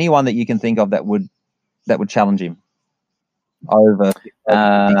 is there anyone that you can think of that would challenge him over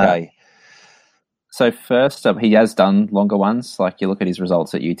 50K? So first up, he has done longer ones. Like you look at his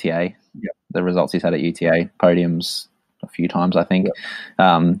results at UTA, the results he's had at UTA, podiums a few times, I think.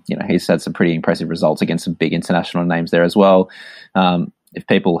 He's had some pretty impressive results against some big international names there as well. If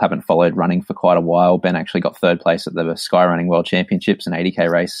people haven't followed running for quite a while, Ben actually got third place at the Skyrunning World Championships, an 80K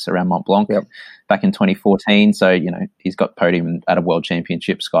race around Mont Blanc back in 2014. So, he's got podium at a World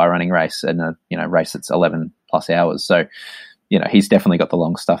Championship Skyrunning race and a race that's 11 plus hours. So, he's definitely got the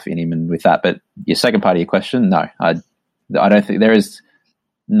long stuff in him. And with that, but your second part of your question, no, I don't think there is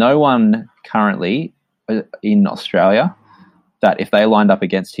no one currently in Australia that if they lined up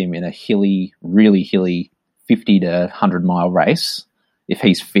against him in a really hilly 50 to 100 mile race, if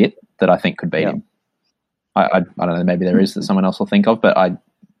he's fit, that I think could beat him. I don't know, maybe there is that someone else will think of, but I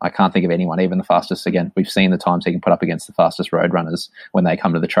can't think of anyone, even the fastest. Again, we've seen the times he can put up against the fastest road runners when they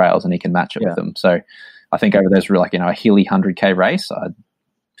come to the trails, and he can match it with them. So I think over those a hilly 100K race,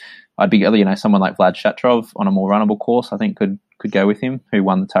 I'd be, someone like Vlad Shatrov on a more runnable course, I think could go with him, who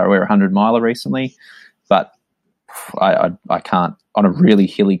won the Tarawera 100 miler recently. But I can't, on a really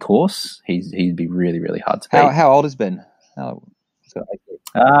hilly course, he'd be really, really hard to beat. How old has Ben?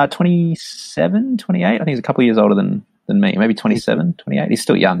 27, 28. I think he's a couple of years older than me, maybe 27, 28. He's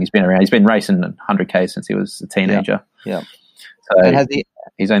still young. He's been around. He's been racing 100K since he was a teenager. Yeah. So and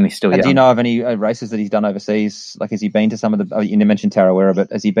he's only still young. Do you know of any races that he's done overseas? Like, has he been to some of the, you mentioned Tarawera,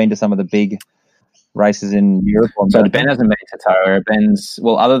 but has he been to some of the big races in Europe? So Ben hasn't been to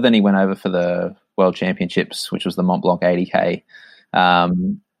Tarawera. Other than he went over for the World Championships, which was the Mont Blanc 80K. I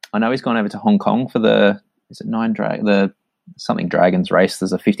know he's gone over to Hong Kong for the something Dragons race.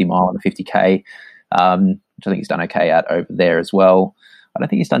 There's a 50 mile and a 50K, which I think he's done okay at over there as well. I don't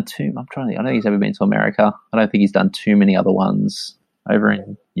think he's done I don't think he's ever been to America. I don't think he's done too many other ones over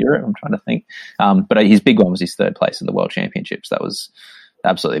in Europe. I'm trying to think. But his big one was his third place in the World Championships. That was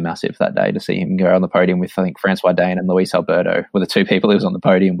absolutely massive that day to see him go on the podium with, I think, Francois Dane and Luis Alberto were the two people he was on the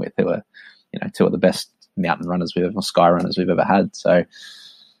podium with, who were, two of the best mountain runners sky runners we've ever had. So,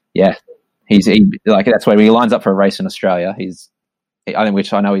 yeah, that's where he lines up for a race in Australia.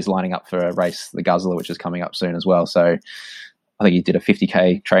 Which I know he's lining up for a race, the Guzzler, which is coming up soon as well. So I think he did a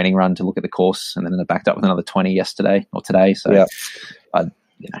 50K training run to look at the course, and then it backed up with another 20 yesterday or today. So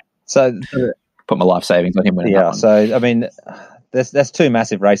so put my life savings on him winning that one. So I mean, there's two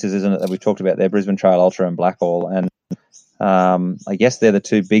massive races, isn't it, that we've talked about there, Brisbane Trail Ultra and Blackall, and I guess they're the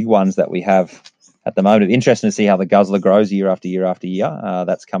two big ones that we have at the moment. Interesting to see how the Guzzler grows year after year after year.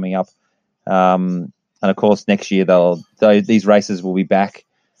 That's coming up. And of course, next year these races will be back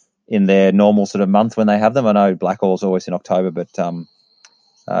in their normal sort of month when they have them. I know Blackhall's always in October, but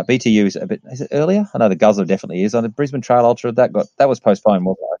BTU is is it earlier? I know the Guzzler definitely is. On the Brisbane Trail Ultra, that was postponed,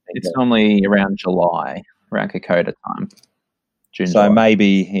 wasn't it? I think it's normally around July, around Kokoda time. June, so July.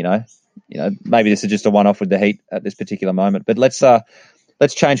 maybe maybe this is just a one-off with the heat at this particular moment. But let's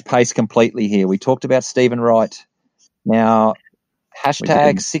change pace completely here. We talked about Stephen Wright. Now,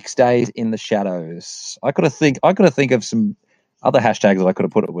 hashtag 6 days in the shadows. I could have think of some other hashtags that I could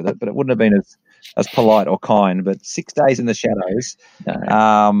have put it with it, but it wouldn't have been as polite or kind. But 6 days in the shadows.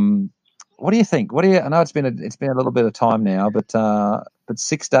 No. What do you think? I know it's been a little bit of time now, but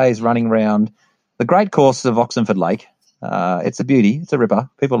 6 days running around the great course of Oxenford Lake. It's a beauty. It's a ripper.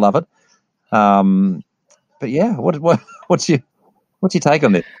 People love it. But yeah, what's your take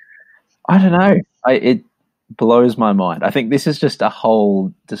on this? I don't know. It blows my mind. I think this is just a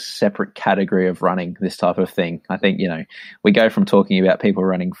whole separate category of running this type of thing. I think, we go from talking about people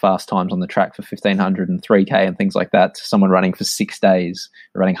running fast times on the track for 1,500 and 3K and things like that to someone running for 6 days,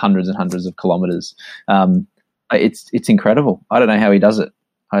 running hundreds and hundreds of kilometers. It's incredible. I don't know how he does it.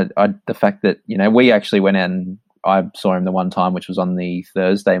 The fact that, we actually went out and I saw him the one time, which was on the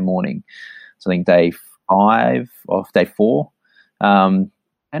Thursday morning. So I think day 5 of day 4. And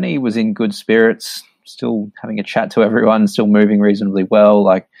he was in good spirits, still having a chat to everyone, still moving reasonably well.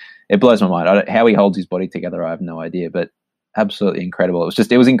 Like, it blows my mind. How he holds his body together, I have no idea, but absolutely incredible.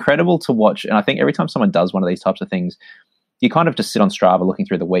 It was incredible to watch. And I think every time someone does one of these types of things, you kind of just sit on Strava looking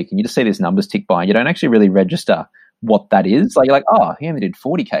through the week and you just see these numbers tick by and you don't actually really register what that is. Like, you're like, oh, he only did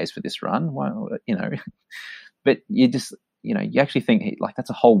 40 Ks for this run. Well, but you just, you actually think that's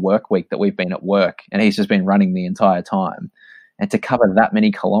a whole work week that we've been at work and he's just been running the entire time. And to cover that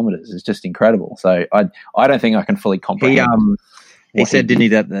many kilometers is just incredible. So I don't think I can fully comprehend. He said, didn't he,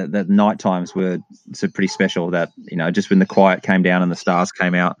 that night times were pretty special, that, just when the quiet came down and the stars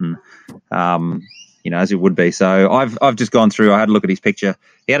came out and, as it would be. So I've just gone through, I had a look at his picture.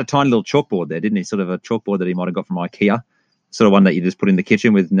 He had a tiny little chalkboard there, didn't he? Sort of a chalkboard that he might have got from IKEA, sort of one that you just put in the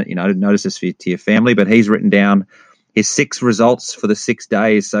kitchen with, notices to your family. But he's written down his 6 results for the 6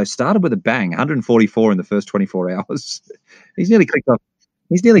 days. So started with a bang, 144 in the first 24 hours. He's nearly clicked off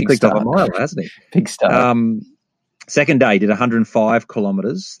a mile, hasn't he? Big start. Second day did 105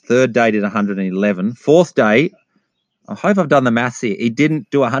 kilometres. Third day did 111. Fourth day, I hope I've done the maths here. He didn't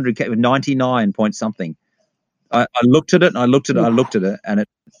do 100K with 99 point something. I looked at it and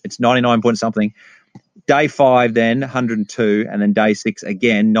it's 99 point something. Day 5 then 102, and then day 6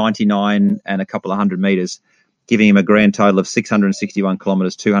 again 99 and a couple of 100 metres, giving him a grand total of 661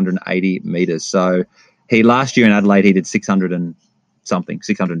 kilometres, 280 metres. So last year in Adelaide he did 600 and something,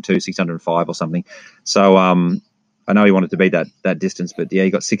 602, 605 or something. So I know he wanted to beat that distance, but yeah,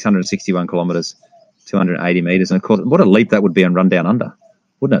 he got 661 kilometres, 280 metres, and of course, what a leap that would be on Run Down Under,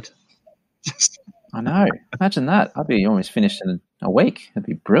 wouldn't it? I know. Imagine that. I'd be almost finished in a week. That'd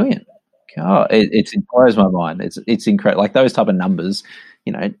be brilliant. God, it blows my mind. It's incredible. Like those type of numbers,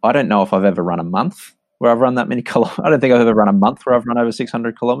 I don't know if I've ever run a month where I've run that many kilometers. I don't think I've ever run a month where I've run over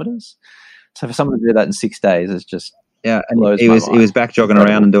 600 kilometers. So for someone to do that in 6 days is just and he was back jogging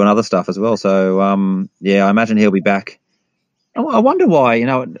around and doing other stuff as well. So I imagine he'll be back. I wonder why.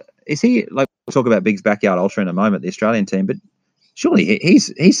 Is he, like, we'll talk about Big's Backyard Ultra in a moment, the Australian team, but surely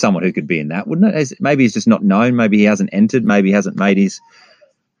he's someone who could be in that, wouldn't it? Maybe he's just not known. Maybe he hasn't entered. Maybe he hasn't made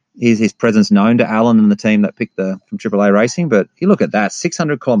his presence known to Alan and the team that picked from AAA Racing. But you look at that,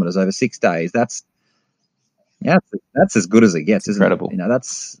 600 kilometres over 6 days. That's as good as it gets, isn't incredible. It?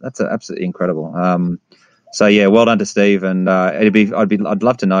 That's absolutely incredible. So yeah, well done to Steve, and I'd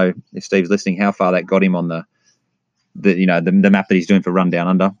love to know, if Steve's listening, how far that got him on the map that he's doing for Run Down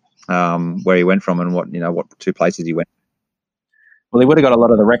Under, where he went from and what 2 places he went. Well, he would have got a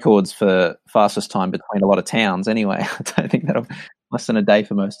lot of the records for fastest time between a lot of towns anyway. I don't think that'll less than a day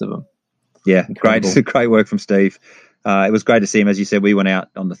for most of them. Yeah, great work from Steve. It was great to see him. As you said, we went out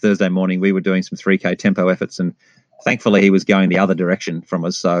on the Thursday morning. We were doing some 3K tempo efforts, and thankfully he was going the other direction from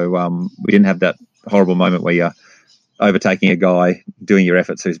us. So we didn't have that horrible moment where you're overtaking a guy doing your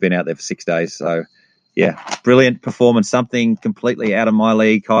efforts who's been out there for 6 days. So, yeah, brilliant performance, something completely out of my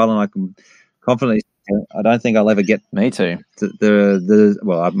league, Kyle, and I can confidently I don't think I'll ever get me too.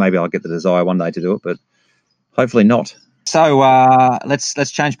 Well, maybe I'll get the desire one day to do it, but hopefully not. So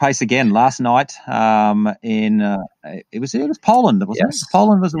let's change pace again. Last night it was Poland, wasn't it?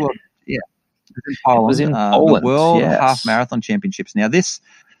 Poland was the world. Yeah, it was in Poland. It was in Poland. The World Half Marathon Championships. Now this,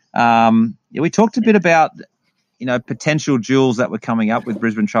 we talked a bit about potential duels that were coming up with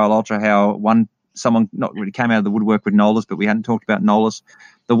Brisbane Trail Ultra. How one someone not really came out of the woodwork with Nolas, but we hadn't talked about Nolas.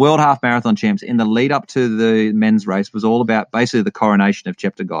 The World Half Marathon Champs in the lead up to the men's race was all about basically the coronation of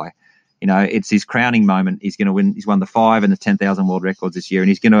Cheptegei. It's his crowning moment. He's going to win. He's won the 5 and the 10,000 world records this year, and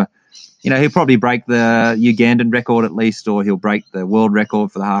he's going to, he'll probably break the Ugandan record at least, or he'll break the world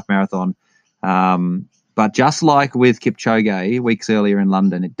record for the half marathon. But just like with Kipchoge weeks earlier in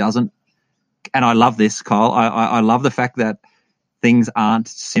London, it doesn't. And I love this, Kyle. I love the fact that things aren't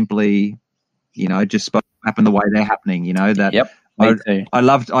simply, just supposed to happen the way they're happening. That. Yep. I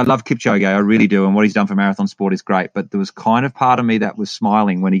love Kipchoge. I really do, and what he's done for marathon sport is great. But there was kind of part of me that was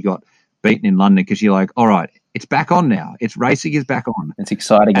smiling when he got beaten in London, because you're like, all right, it's back on now. It's racing is back on. It's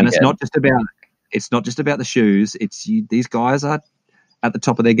exciting, and again. It's not just about the shoes. It's these guys are at the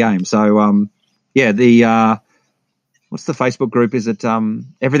top of their game. So what's the Facebook group? Is it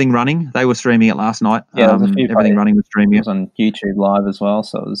Everything Running? They were streaming it last night. Yeah, Everything Running was streaming it. It was on YouTube Live as well,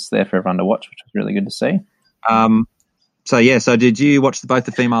 so it was there for everyone to watch, which was really good to see. So did you watch both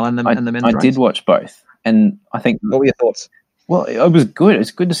the female and the men's race? I did watch both, and I think. What were your thoughts? Well, it was good.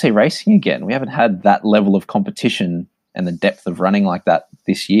 It's good to see racing again. We haven't had that level of competition and the depth of running like that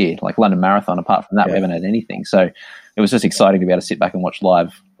this year. Like London Marathon, apart from that, we haven't had anything. So it was just exciting to be able to sit back and watch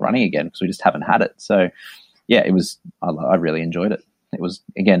live running again, because we just haven't had it. So, yeah, it was. I really enjoyed it. It was,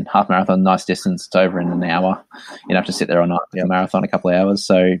 again, half marathon, nice distance. It's over in an hour. You don't have to sit there all night for a marathon, a couple of hours.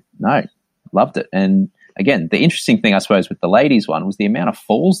 So, no, loved it. And again, the interesting thing, I suppose, with the ladies one was the amount of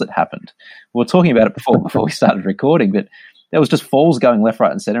falls that happened. We were talking about it before we started recording, but there was just falls going left,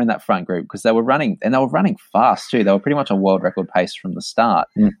 right, and centre in that front group, because they were running, and they were running fast too. They were pretty much on world record pace from the start,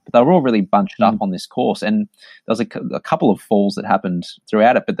 but they were all really bunched up on this course. And there was a couple of falls that happened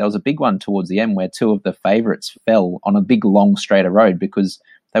throughout it, but there was a big one towards the end where two of the favourites fell on a big, long, straighter road because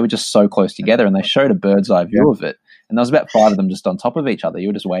they were just so close together, and they showed a bird's eye view of it. And there was about 5 of them just on top of each other. You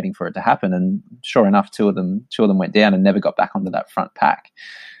were just waiting for it to happen, and sure enough, two of them went down and never got back onto that front pack.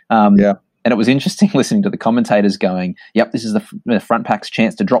 And it was interesting listening to the commentators going, yep, this is the front pack's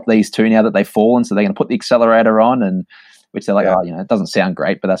chance to drop these two now that they've fallen, so they're going to put the accelerator on, and which they're like, it doesn't sound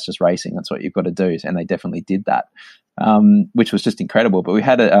great, but that's just racing. That's what you've got to do. And they definitely did that, which was just incredible. But we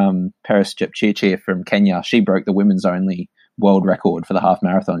had Paris Jepchirchir from Kenya. She broke the women's only world record for the half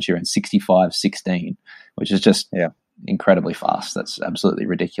marathon. She ran 65:16, which is just incredibly fast. That's absolutely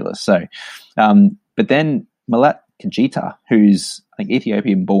ridiculous. So, but then Malat Kajita, who's I think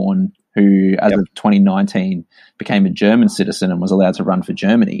Ethiopian born, who as of 2019 became a German citizen and was allowed to run for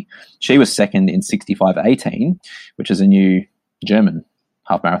Germany. She was second in 65:18, which is a new German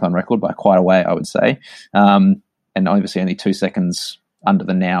half marathon record by quite a way, I would say. And obviously only 2 seconds under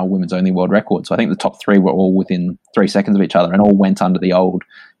the now women's only world record. So I think the top 3 were all within 3 seconds of each other and all went under the old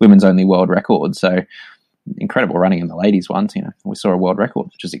women's only world record. So incredible running in the ladies ones. We saw a world record,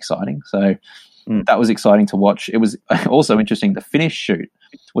 which is exciting. So that was exciting to watch. It was also interesting. The finish shoot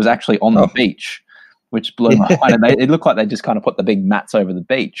was actually on the beach, which blew my mind. And it looked like they just kind of put the big mats over the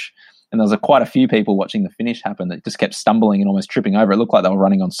beach. And there was quite a few people watching the finish happen that just kept stumbling and almost tripping over. It looked like they were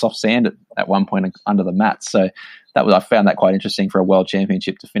running on soft sand at one point under the mats. So I found that quite interesting for a world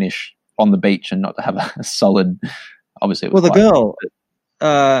championship to finish on the beach and not to have a solid. Obviously, it was the girl,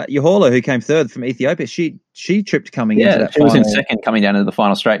 Yohola, who came third from Ethiopia, she tripped coming into that. She was in second coming down into the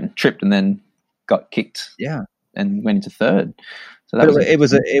final straight and tripped and then got kicked. And went into third. So it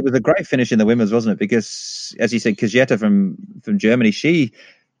was a great finish in the women's, wasn't it? Because as you said, Kajeta from Germany,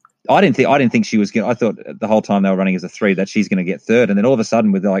 I didn't think she was going. I thought the whole time they were running as a 3 that she's going to get third, and then all of a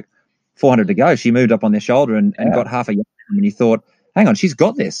sudden with like 400 to go, she moved up on their shoulder and got half a yard, and you thought, hang on, she's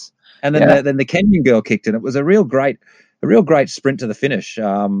got this. And then then the Kenyan girl kicked it. It was a real great sprint to the finish.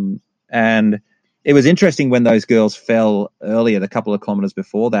 And it was interesting when those girls fell earlier, the couple of kilometers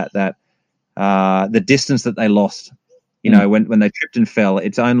before that the distance that they lost. When they tripped and fell,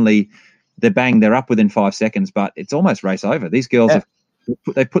 it's only they're up within 5 seconds, but it's almost race over. These girls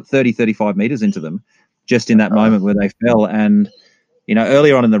they put 30, 35 meters into them just in that moment where they fell. And,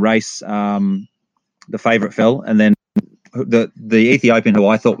 earlier on in the race, the favorite fell, and then the Ethiopian who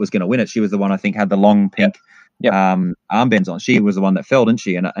I thought was going to win it, she was the one I think had the long pink armbands on. She was the one that fell, didn't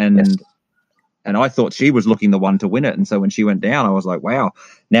she? And I thought she was looking the one to win it. And so when she went down, I was like, wow,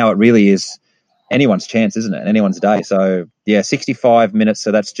 now it really is anyone's chance, isn't it? Anyone's day. So, 65 minutes.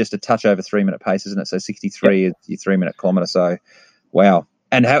 So that's just a touch over 3-minute pace, isn't it? So 63 is your 3-minute kilometre. So, wow.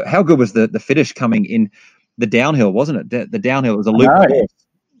 And how good was the finish coming in the downhill, wasn't it? The downhill was a loop.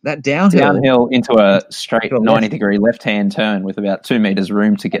 That downhill into a straight 90-degree left-hand turn with about 2 meters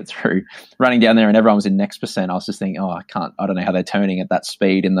room to get through. Running down there and everyone was in next percent. I was just thinking, I don't know how they're turning at that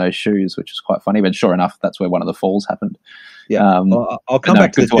speed in those shoes, which is quite funny. But sure enough, that's where one of the falls happened. Yeah, I'll come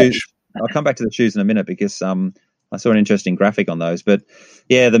back to the shoes. I'll come back to the shoes in a minute because I saw an interesting graphic on those. But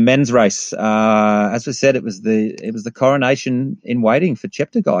yeah, the men's race, as we said, it was the coronation in waiting for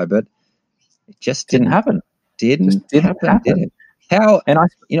Cheptegei, but it just didn't happen. Didn't happen. Did it?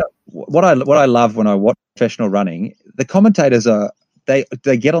 What I love when I watch professional running, the commentators they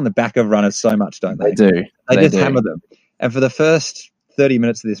get on the back of runners so much, don't they? They do. They just hammer them. And for the first 30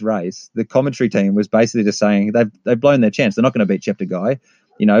 minutes of this race, the commentary team was basically just saying they've blown their chance. They're not going to beat Cheptegei.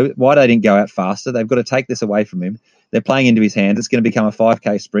 Why they didn't go out faster. They've got to take this away from him. They're playing into his hands. It's going to become a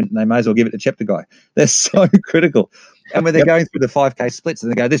 5K sprint, and they may as well give it to Cheptegei. They're so critical. And when they're going through the 5K splits,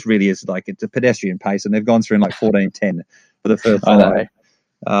 and they go, this really is like it's a pedestrian pace, and they've gone through in like 14:10 for the first time.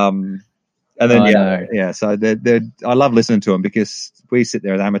 And then so I love listening to them because we sit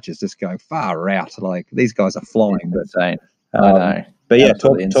there as amateurs just going far out. Like these guys are flying. Insane. I know. But yeah,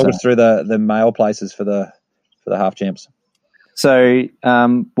 talk us through the male places for the half champs. So,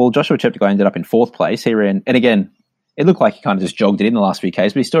 Joshua Cheptegei ended up in fourth place. He ran, and again, it looked like he kind of just jogged it in the last few Ks,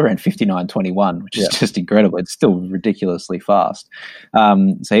 but he still ran 59:21, which is just incredible. It's still ridiculously fast.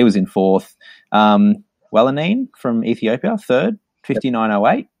 So he was in fourth. Welanine from Ethiopia, third,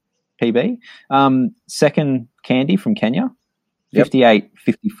 59:08 PB. Second, Candy from Kenya,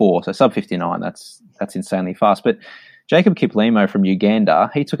 58:54, so sub 59. That's insanely fast. But Jacob Kiplimo from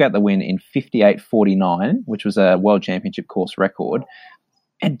Uganda, he took out the win in 58:49, which was a World Championship course record.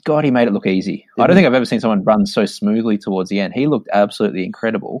 And God, he made it look easy. I don't think I've ever seen someone run so smoothly towards the end. He looked absolutely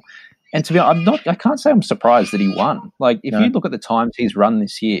incredible. And to be honest, I can't say I'm surprised that he won. Like, if you look at the times he's run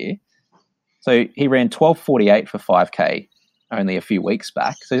this year, so he ran 12:48 for 5K only a few weeks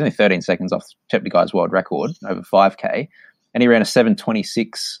back. So he's only 13 seconds off Cheptegei's world record over 5K. And he ran a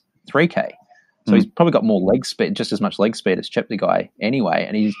 7:26 3K. So he's probably got more leg speed, just as much leg speed as Cheptegei anyway.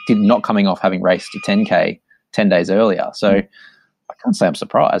 And he's not coming off having raced a 10K 10 days earlier. So I can't say I'm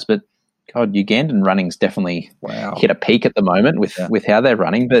surprised, but God, Ugandan running's definitely hit a peak at the moment with how they're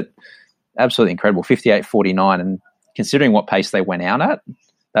running, but absolutely incredible. 58:49. And considering what pace they went out at,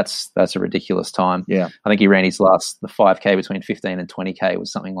 that's a ridiculous time. Yeah. I think he ran the 5K between 15 and 20K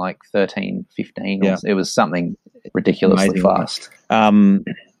was something like 13:15. Yeah. It was something ridiculously fast.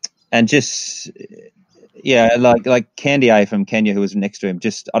 And just, like Candia from Kenya, who was next to him,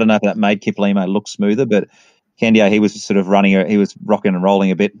 I don't know if that made Kiplimo look smoother, but Candia, he was sort of he was rocking and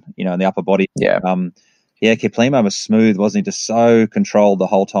rolling a bit, in the upper body. Yeah. Kiplimo was smooth, wasn't he? Just so controlled the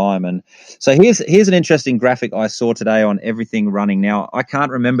whole time. And so here's an interesting graphic I saw today on everything running. Now, I can't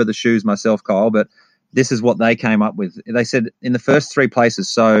remember the shoes myself, Kyle, but this is what they came up with. They said in the first three places,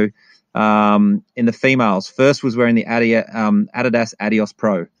 so in the females, first was wearing the Adidas Adios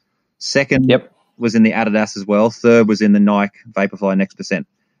Pro. Second was in the Adidas as well. Third was in the Nike Vaporfly Next Percent.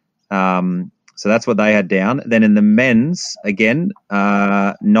 So that's what they had down. Then in the men's, again,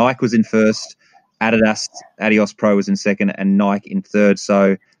 Nike was in first, Adidas Adios Pro was in second, and Nike in third.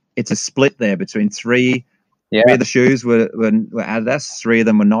 So it's a split there between three. Yeah. Three of the shoes were Adidas, three of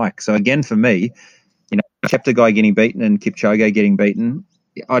them were Nike. So again, for me, Cheptegei getting beaten and Kipchoge getting beaten,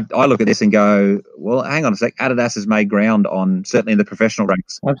 I look at this and go, well, hang on a sec. Adidas has made ground on certainly in the professional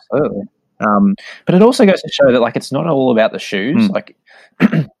ranks. Absolutely. But it also goes to show that it's not all about the shoes. Like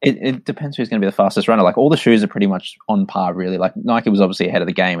it depends who's going to be the fastest runner. Like all the shoes are pretty much on par, really. Like Nike was obviously ahead of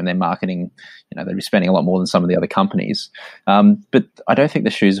the game, and their marketing, they'd be spending a lot more than some of the other companies. But I don't think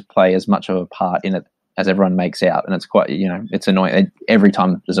the shoes play as much of a part in it as everyone makes out, and it's quite, it's annoying. Every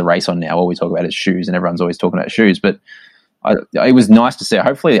time there's a race on now, all we talk about is shoes, and everyone's always talking about shoes. But it was nice to see.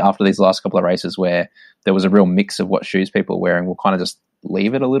 Hopefully, after these last couple of races where there was a real mix of what shoes people are wearing, we'll kind of just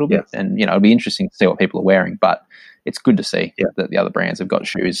leave it a little bit, and it'll be interesting to see what people are wearing. But it's good to see that the other brands have got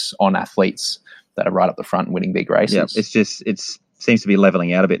shoes on athletes that are right up the front and winning big races. Yeah, it seems to be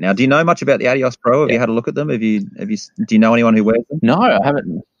leveling out a bit now. Do you know much about the Adios Pro? Have you had a look at them? Do you know anyone who wears them? No, I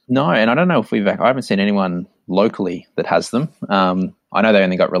haven't. No, and I don't know if I haven't seen anyone locally that has them. I know they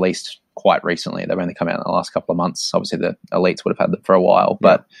only got released quite recently. They've only come out in the last couple of months. Obviously, the elites would have had them for a while,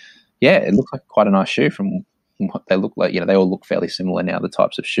 but it looks like quite a nice shoe from what they look like. They all look fairly similar now. The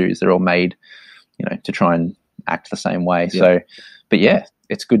types of shoes, they're all made, to try and act the same way. Yeah. So, but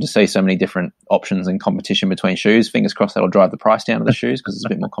it's good to see so many different options and competition between shoes. Fingers crossed that'll drive the price down of the shoes because there's a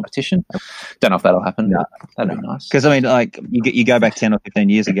bit more competition. Don't know if that'll happen. No. That'd be nice. Because you go back 10 or 15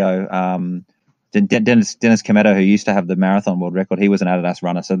 years ago. Dennis Kimetto, who used to have the marathon world record, he was an Adidas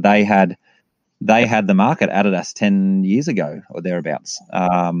runner, so they had the market Adidas 10 years ago or thereabouts.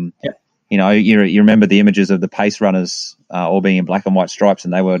 You remember the images of the pace runners all being in black and white stripes,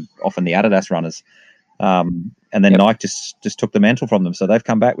 and they were often the Adidas runners. And then Nike just took the mantle from them, so they've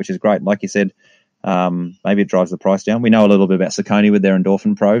come back, which is great. Like you said, Maybe it drives the price down. We know a little bit about Saucony with their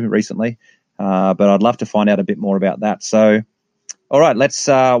Endorphin Pro recently, but I'd love to find out a bit more about that. So, all right, let's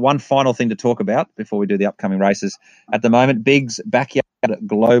one final thing to talk about before we do the upcoming races. At the moment, Big's Backyard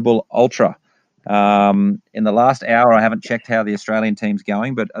Global Ultra. In the last hour, I haven't checked how the Australian team's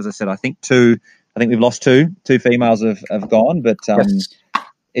going, but as I said, I think we've lost two females have gone, but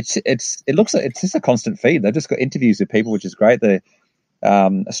it looks like it's just a constant feed. They've just got interviews with people, which is great. The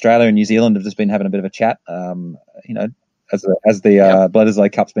Australia and New Zealand have just been having a bit of a chat, as the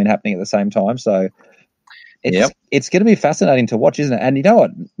Bledisloe Cup's been happening at the same time. So it's going to be fascinating to watch, isn't it? And you know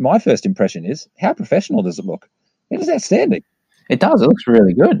what? My first impression is, how professional does it look? It is outstanding. It does. It looks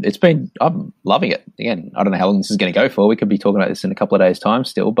really good. I'm loving it. Again, I don't know how long this is going to go for. We could be talking about this in a couple of days' time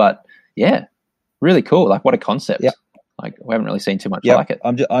still, but yeah, really cool. Like, what a concept. Yep. Like, we haven't really seen too much like it.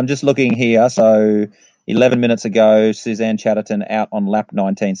 I'm just looking here. So 11 minutes ago, Suzanne Chatterton out on lap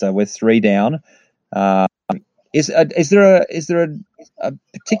 19. So we're 3 down. Is there a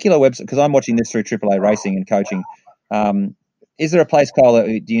particular website? Because I'm watching this through AAA Racing and Coaching. Is there a place, Kyle,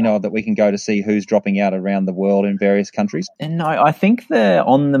 do you know, that we can go to see who's dropping out around the world in various countries? And no, I think they're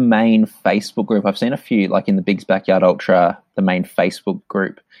on the main Facebook group. I've seen a few, like in the Big's Backyard Ultra, the main Facebook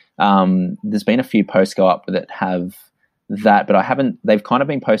group. There's been a few posts go up that have that, but they've kind of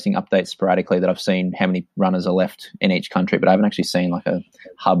been posting updates sporadically that I've seen how many runners are left in each country, but I haven't actually seen like a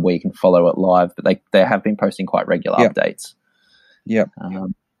hub where you can follow it live, but they have been posting quite regular updates. Yep.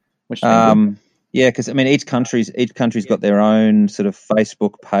 Which yeah, because I mean, each country's got their own sort of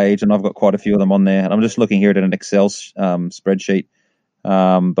Facebook page, and I've got quite a few of them on there. And I'm just looking here at an Excel spreadsheet,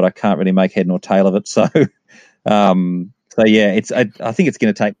 but I can't really make head nor tail of it. So, yeah, I think it's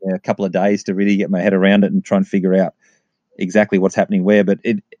going to take me a couple of days to really get my head around it and try and figure out exactly what's happening where. But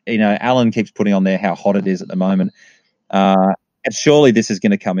Alan keeps putting on there how hot it is at the moment, and surely this is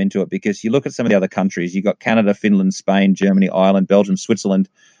going to come into it, because you look at some of the other countries. You've got Canada, Finland, Spain, Germany, Ireland, Belgium, Switzerland,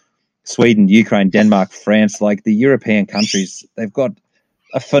 Sweden, Ukraine, Denmark, France. Like, the European countries, they've got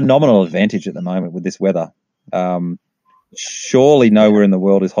a phenomenal advantage at the moment with this weather. Surely nowhere in the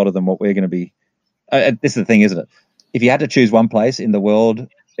world is hotter than what we're going to be. This is the thing, isn't it? If you had to choose one place in the world,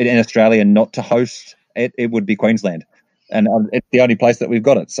 in Australia, not to host it, it would be Queensland. And it's the only place that we've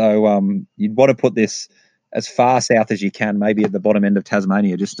got it. So you'd want to put this as far south as you can, maybe at the bottom end of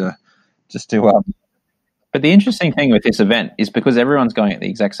Tasmania, just to. But the interesting thing with this event is, because everyone's going at the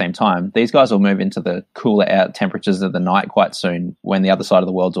exact same time, these guys will move into the cooler out temperatures of the night quite soon, when the other side of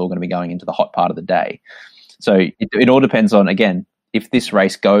the world's all going to be going into the hot part of the day. So it all depends on, again, if this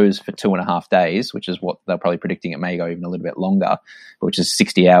race goes for 2.5 days, which is what they're probably predicting, it may go even a little bit longer, which is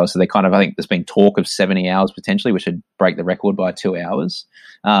 60 hours. So they I think there's been talk of 70 hours potentially, which would break the record by 2 hours.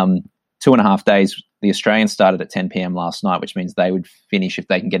 2.5 days, the Australians started at 10 p.m. last night, which means they would finish, if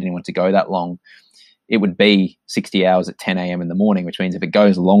they can get anyone to go that long, it would be 60 hours at 10 a.m. in the morning, which means if it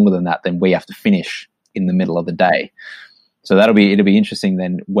goes longer than that, then we have to finish in the middle of the day. So it'll be interesting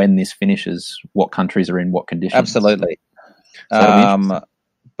then when this finishes, what countries are in what conditions. Absolutely.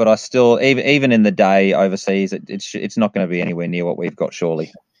 But I still, even in the day overseas, it's not going to be anywhere near what we've got,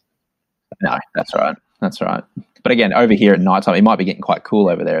 surely. No, that's right. But again, over here at night time, it might be getting quite cool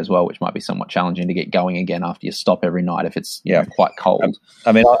over there as well, which might be somewhat challenging to get going again after you stop every night if it's quite cold.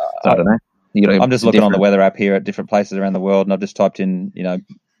 I mean, I don't know. I'm just looking on the weather app here at different places around the world, and I've just typed in,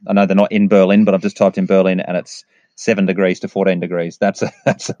 I know they're not in Berlin, but I've just typed in Berlin, and it's 7 degrees to 14 degrees. That's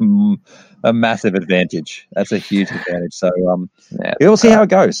a massive advantage. That's a huge advantage. So we'll see how it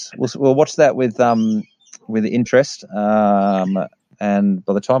goes. We'll watch that with interest. And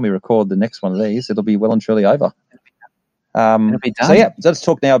by the time we record the next one of these, it'll be well and truly over. So let's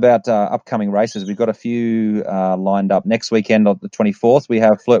talk now about upcoming races. We've got a few lined up. Next weekend on the 24th, we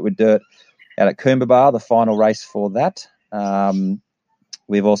have Flirt with Dirt out at Coombabah, the final race for that.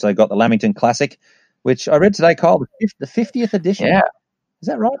 We've also got the Lamington Classic, which I read today, Kyle, the 50th edition. Yeah. Is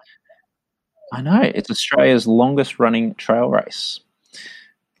that right? I know. It's Australia's longest running trail race.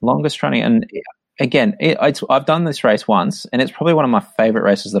 Longest running. And again, I've done this race once, and it's probably one of my favorite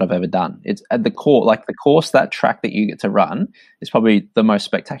races that I've ever done. It's at the core, like the course, that track that you get to run is probably the most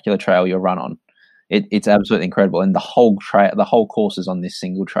spectacular trail you'll run on. It's absolutely incredible. And the whole course is on this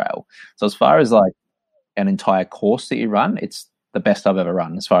single trail. So as far as like an entire course that you run, it's the best I've ever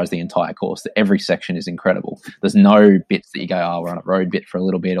run as far as the entire course. Every section is incredible. There's no bits that you go, we're on a road bit for a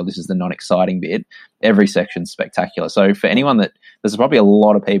little bit, or this is the non-exciting bit. Every section's spectacular. So for anyone there's probably a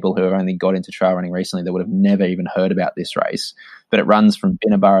lot of people who have only got into trail running recently that would have never even heard about this race, but it runs from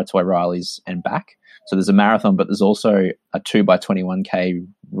Binnaburra to O'Reilly's and back. So there's a marathon, but there's also a 2x21k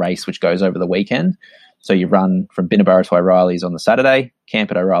race, which goes over the weekend. So you run from Binnaburra to O'Reilly's on the Saturday, camp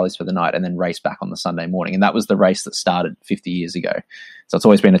at O'Reilly's for the night, and then race back on the Sunday morning. And that was the race that started 50 years ago. So it's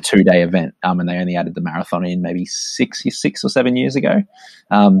always been a 2-day event, and they only added the marathon in maybe 6 or 7 years ago.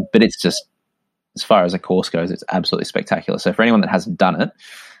 But it's just, as far as a course goes, it's absolutely spectacular. So for anyone that hasn't done it,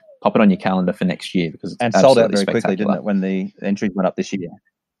 pop it on your calendar for next year because it's sold out very quickly, didn't it, when the entries went up this year?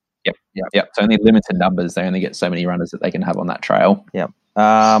 Yep. It's only limited numbers. They only get so many runners that they can have on that trail. Yep.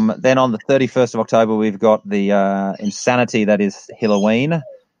 Then on the 31st of October, we've got the Insanity, that is Halloween,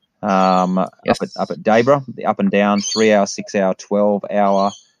 up at Debra, the up and down 3 hour, 6 hour, 12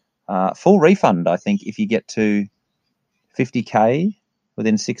 hour, full refund, I think, if you get to 50K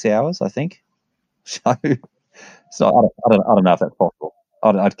within 6 hours, I think. So I don't know if that's possible.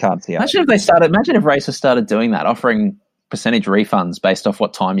 I can't see. Imagine if races started doing that, offering percentage refunds based off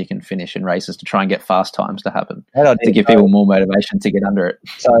what time you can finish in races to try and get fast times to happen, to give people more motivation to get under it,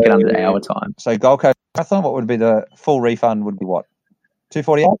 get under our time. So Gold Coast Marathon, what would be the full refund? Would be what,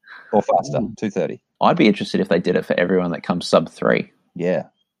 248 or faster, 230? I'd be interested if they did it for everyone that comes sub 3. Yeah.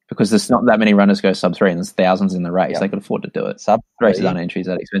 Because there's not that many runners go sub 3 and there's thousands in the race. Yep. They could afford to do it. Sub 3. Races aren't entries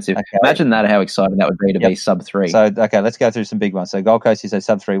that expensive. Okay. Imagine that, how exciting that would be to be sub 3. So, okay, let's go through some big ones. So Gold Coast, you say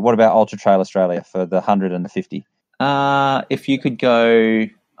sub 3. What about Ultra Trail Australia for the 100 and the 50? If you could go,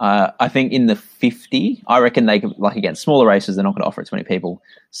 I think in the 50, I reckon they could, like, again, smaller races, they're not going to offer it to many people.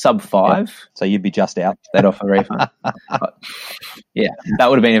 Sub 5. Yep. So you'd be just out. They'd offer a refund. Yeah, that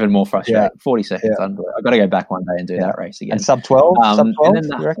would have been even more frustrating. 40 seconds under. I've got to go back one day and do that race again. And sub 12? Sub 12,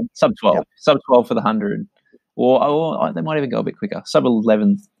 you reckon? Sub 12. Yep. Sub 12 for the 100. Or they might even go a bit quicker. Sub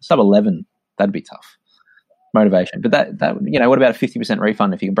 11, that'd be tough. Motivation. But that what about a 50%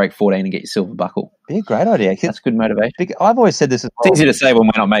 refund if you can break 14 and get your silver buckle? Be a great idea. That's good motivation. I've always said this as well. It's easy to say when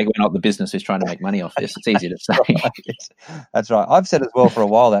we're not the business who's trying to make money off this. It's easy to say. That's right. I've said as well for a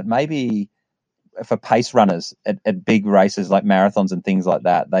while that maybe for pace runners at big races like marathons and things like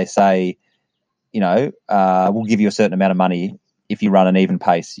that, they say, we'll give you a certain amount of money if you run an even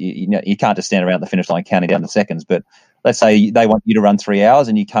pace. You can't just stand around the finish line counting down the seconds. But let's say they want you to run 3 hours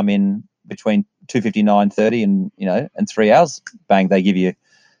and you come in between 2:59:30 and 3 hours, bang, they give you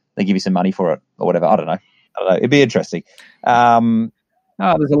some money for it or whatever. I don't know. It'd be interesting. There's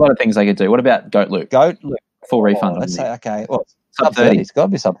a lot of things they could do. What about Goat Loop? Full refund. Let's say, okay, well, sub 30. It's got to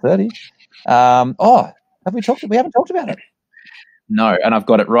be sub 30. We haven't talked about it. No, and I've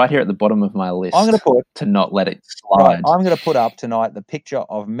got it right here at the bottom of my list. I'm going to put to not let it slide. Right, I'm going to put up tonight the picture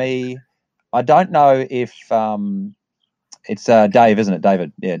of me. I don't know if it's Dave, isn't it?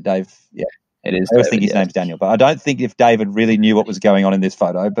 David. Yeah, Dave. Yeah, it is. I always think his name's Daniel, but I don't think if David really knew what was going on in this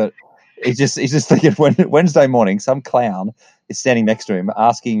photo. But he's just thinking Wednesday morning, some clown is standing next to him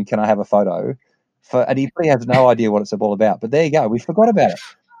asking, "Can I have a photo?" And he really has no idea what it's all about. But there you go. We forgot about it.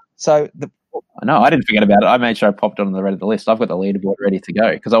 So no, I didn't forget about it. I made sure I popped it on the red of the list. I've got the leaderboard ready to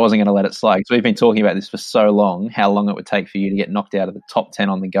go because I wasn't going to let it slide. Because we've been talking about this for so long, how long it would take for you to get knocked out of the top 10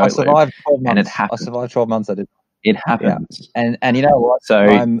 on the Goat Loop. I survived 12 months. And it happened. I survived 12 months. I did. It happens. Yeah. And you know what? So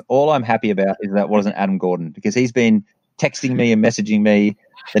I'm happy about is that wasn't Adam Gordon because he's been texting me and messaging me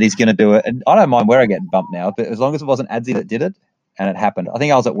that he's going to do it. And I don't mind where I get bumped now, but as long as it wasn't Adzi that did it and it happened. I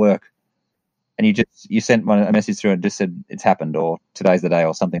think I was at work and you sent a message through and just said it's happened or today's the day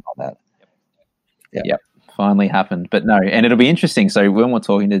or something like that. Yep. Finally happened. But no, and it'll be interesting. So when we're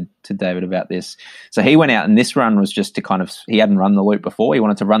talking to David about this, so he went out and this run was just to he hadn't run the loop before. He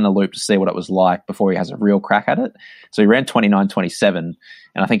wanted to run the loop to see what it was like before he has a real crack at it. So he ran 29:27 and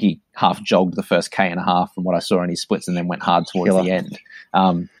I think he half jogged the first K and a half from what I saw in his splits and then went hard towards the end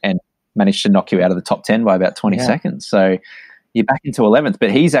and managed to knock you out of the top 10 by about 20 seconds. So you're back into 11th, but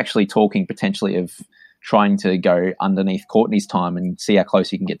he's actually talking potentially of trying to go underneath Courtney's time and see how close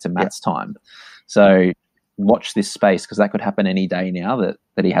he can get to Matt's time. So watch this space because that could happen any day now that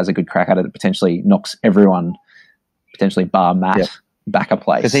he has a good crack at it. It potentially knocks everyone, potentially bar Matt, back a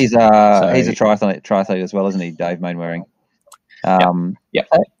place. Because he's a triathlete as well, isn't he, Dave Mainwaring?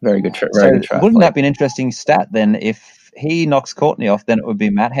 Very good. Wouldn't that be an interesting stat then? If he knocks Courtney off, then it would be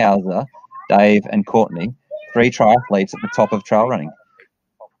Matt Hauser, Dave, and Courtney, 3 triathletes at the top of trail running.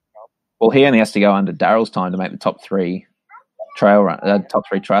 Well, he only has to go under Daryl's time to make the top 3 top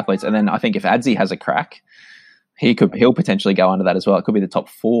 3 triathletes, and then I think if Adzi has a crack, he'll potentially go under that as well. It could be the top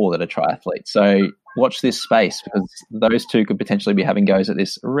 4 that are triathletes. So watch this space because those two could potentially be having goes at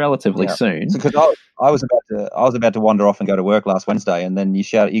this relatively soon. Because I was about to wander off and go to work last Wednesday, and then you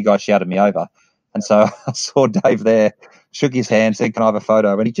guys shouted me over, and so I saw Dave there, shook his hand, said, "Can I have a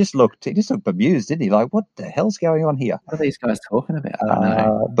photo?" And he just looked bemused, didn't he? Like, what the hell's going on here? What are these guys talking about? I don't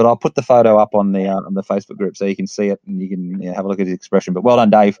know. But I'll put the photo up on the Facebook group so you can see it and you can have a look at his expression. But well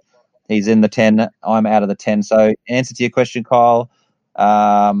done, Dave. He's in the 10. I'm out of the 10. So, answer to your question, Kyle,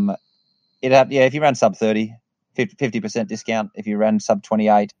 if you run sub 30, 50% discount. If you ran sub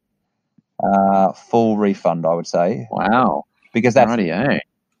 28, full refund, I would say. Wow. Because that's... Rightio.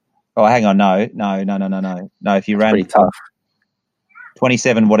 Oh, hang on. No. If you ran pretty tough.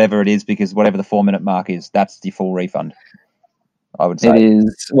 27, whatever it is, because whatever the 4-minute mark is, that's the full refund, I would say. It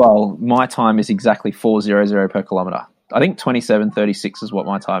is. Well, my time is exactly 4:00 per kilometre. I think 27:36 is what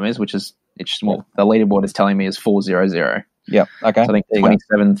my time is, which is the leaderboard is telling me is 4:00. Yep. Okay. So I think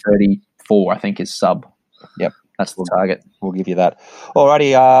 27:34 I think is sub. Yep. That's the target. We'll give you that.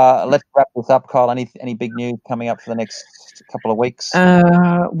 Alrighty, let's wrap this up, Kyle. Any big news coming up for the next couple of weeks?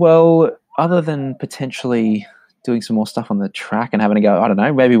 Well, other than potentially doing some more stuff on the track and having a go, I don't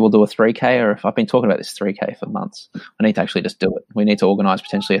know, maybe we'll do a 3K, or if I've been talking about this 3K for months. I need to actually just do it. We need to organise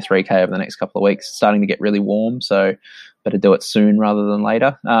potentially a 3K over the next couple of weeks. It's starting to get really warm, so better do it soon rather than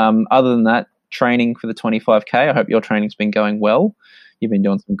later. Other than that, training for the 25K. I hope your training's been going well. You've been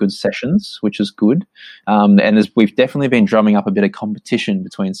doing some good sessions, which is good. And we've definitely been drumming up a bit of competition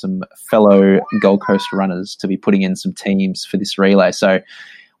between some fellow Gold Coast runners to be putting in some teams for this relay. So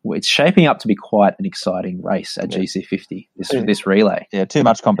it's shaping up to be quite an exciting race at GC50, this relay. Yeah, too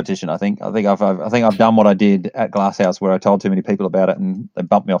much competition, I think. I think I've done what I did at Glasshouse, where I told too many people about it and they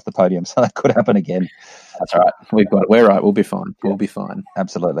bumped me off the podium, so that could happen again. That's right. We've got it. We're right. We'll be fine. We'll be fine.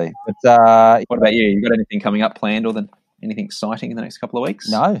 Absolutely. But what about you? You got anything coming up planned, or anything exciting in the next couple of weeks?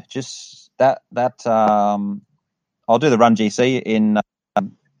 No, just that I'll do the Run GC in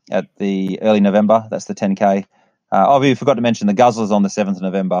at the early November. That's the 10K. We forgot to mention the Guzzler's on the 7th of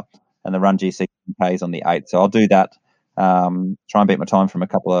November and the Run GC is on the 8th. So I'll do that. Try and beat my time from a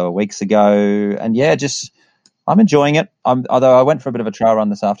couple of weeks ago. And yeah, I'm enjoying it. Although I went for a bit of a trail run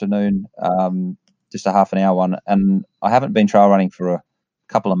this afternoon, just a half an hour one, and I haven't been trail running for a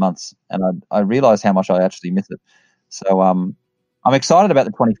couple of months, and I realised how much I actually miss it. So I'm excited about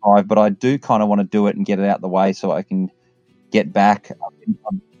the 25, but I do kind of want to do it and get it out of the way so I can get back.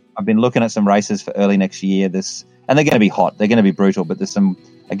 I've been looking at some races for early next year. And they're going to be hot. They're going to be brutal, but there's some,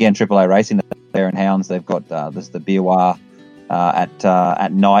 again, AAA racing there in Hounds. They've got there's the Biwa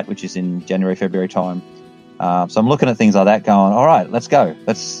at night, which is in January, February time. So I'm looking at things like that going, all right, let's go.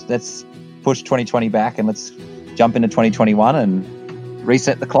 Let's push 2020 back and let's jump into 2021 and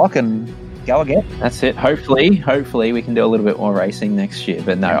reset the clock and go again. That's it. Hopefully we can do a little bit more racing next year.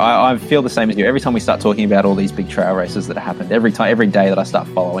 But no, I feel the same as you. Every time we start talking about all these big trail races that happened, every day that I start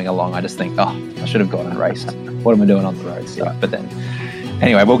following along, I just think, I should have gone and raced. What am I doing on the road? So, but then,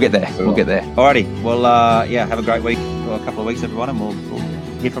 anyway, we'll get there. We'll get there. Alrighty. Well, have a great week or a couple of weeks, everyone, and we'll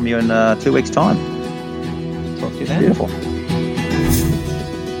hear from you in 2 weeks' time. Talk to you then. Beautiful.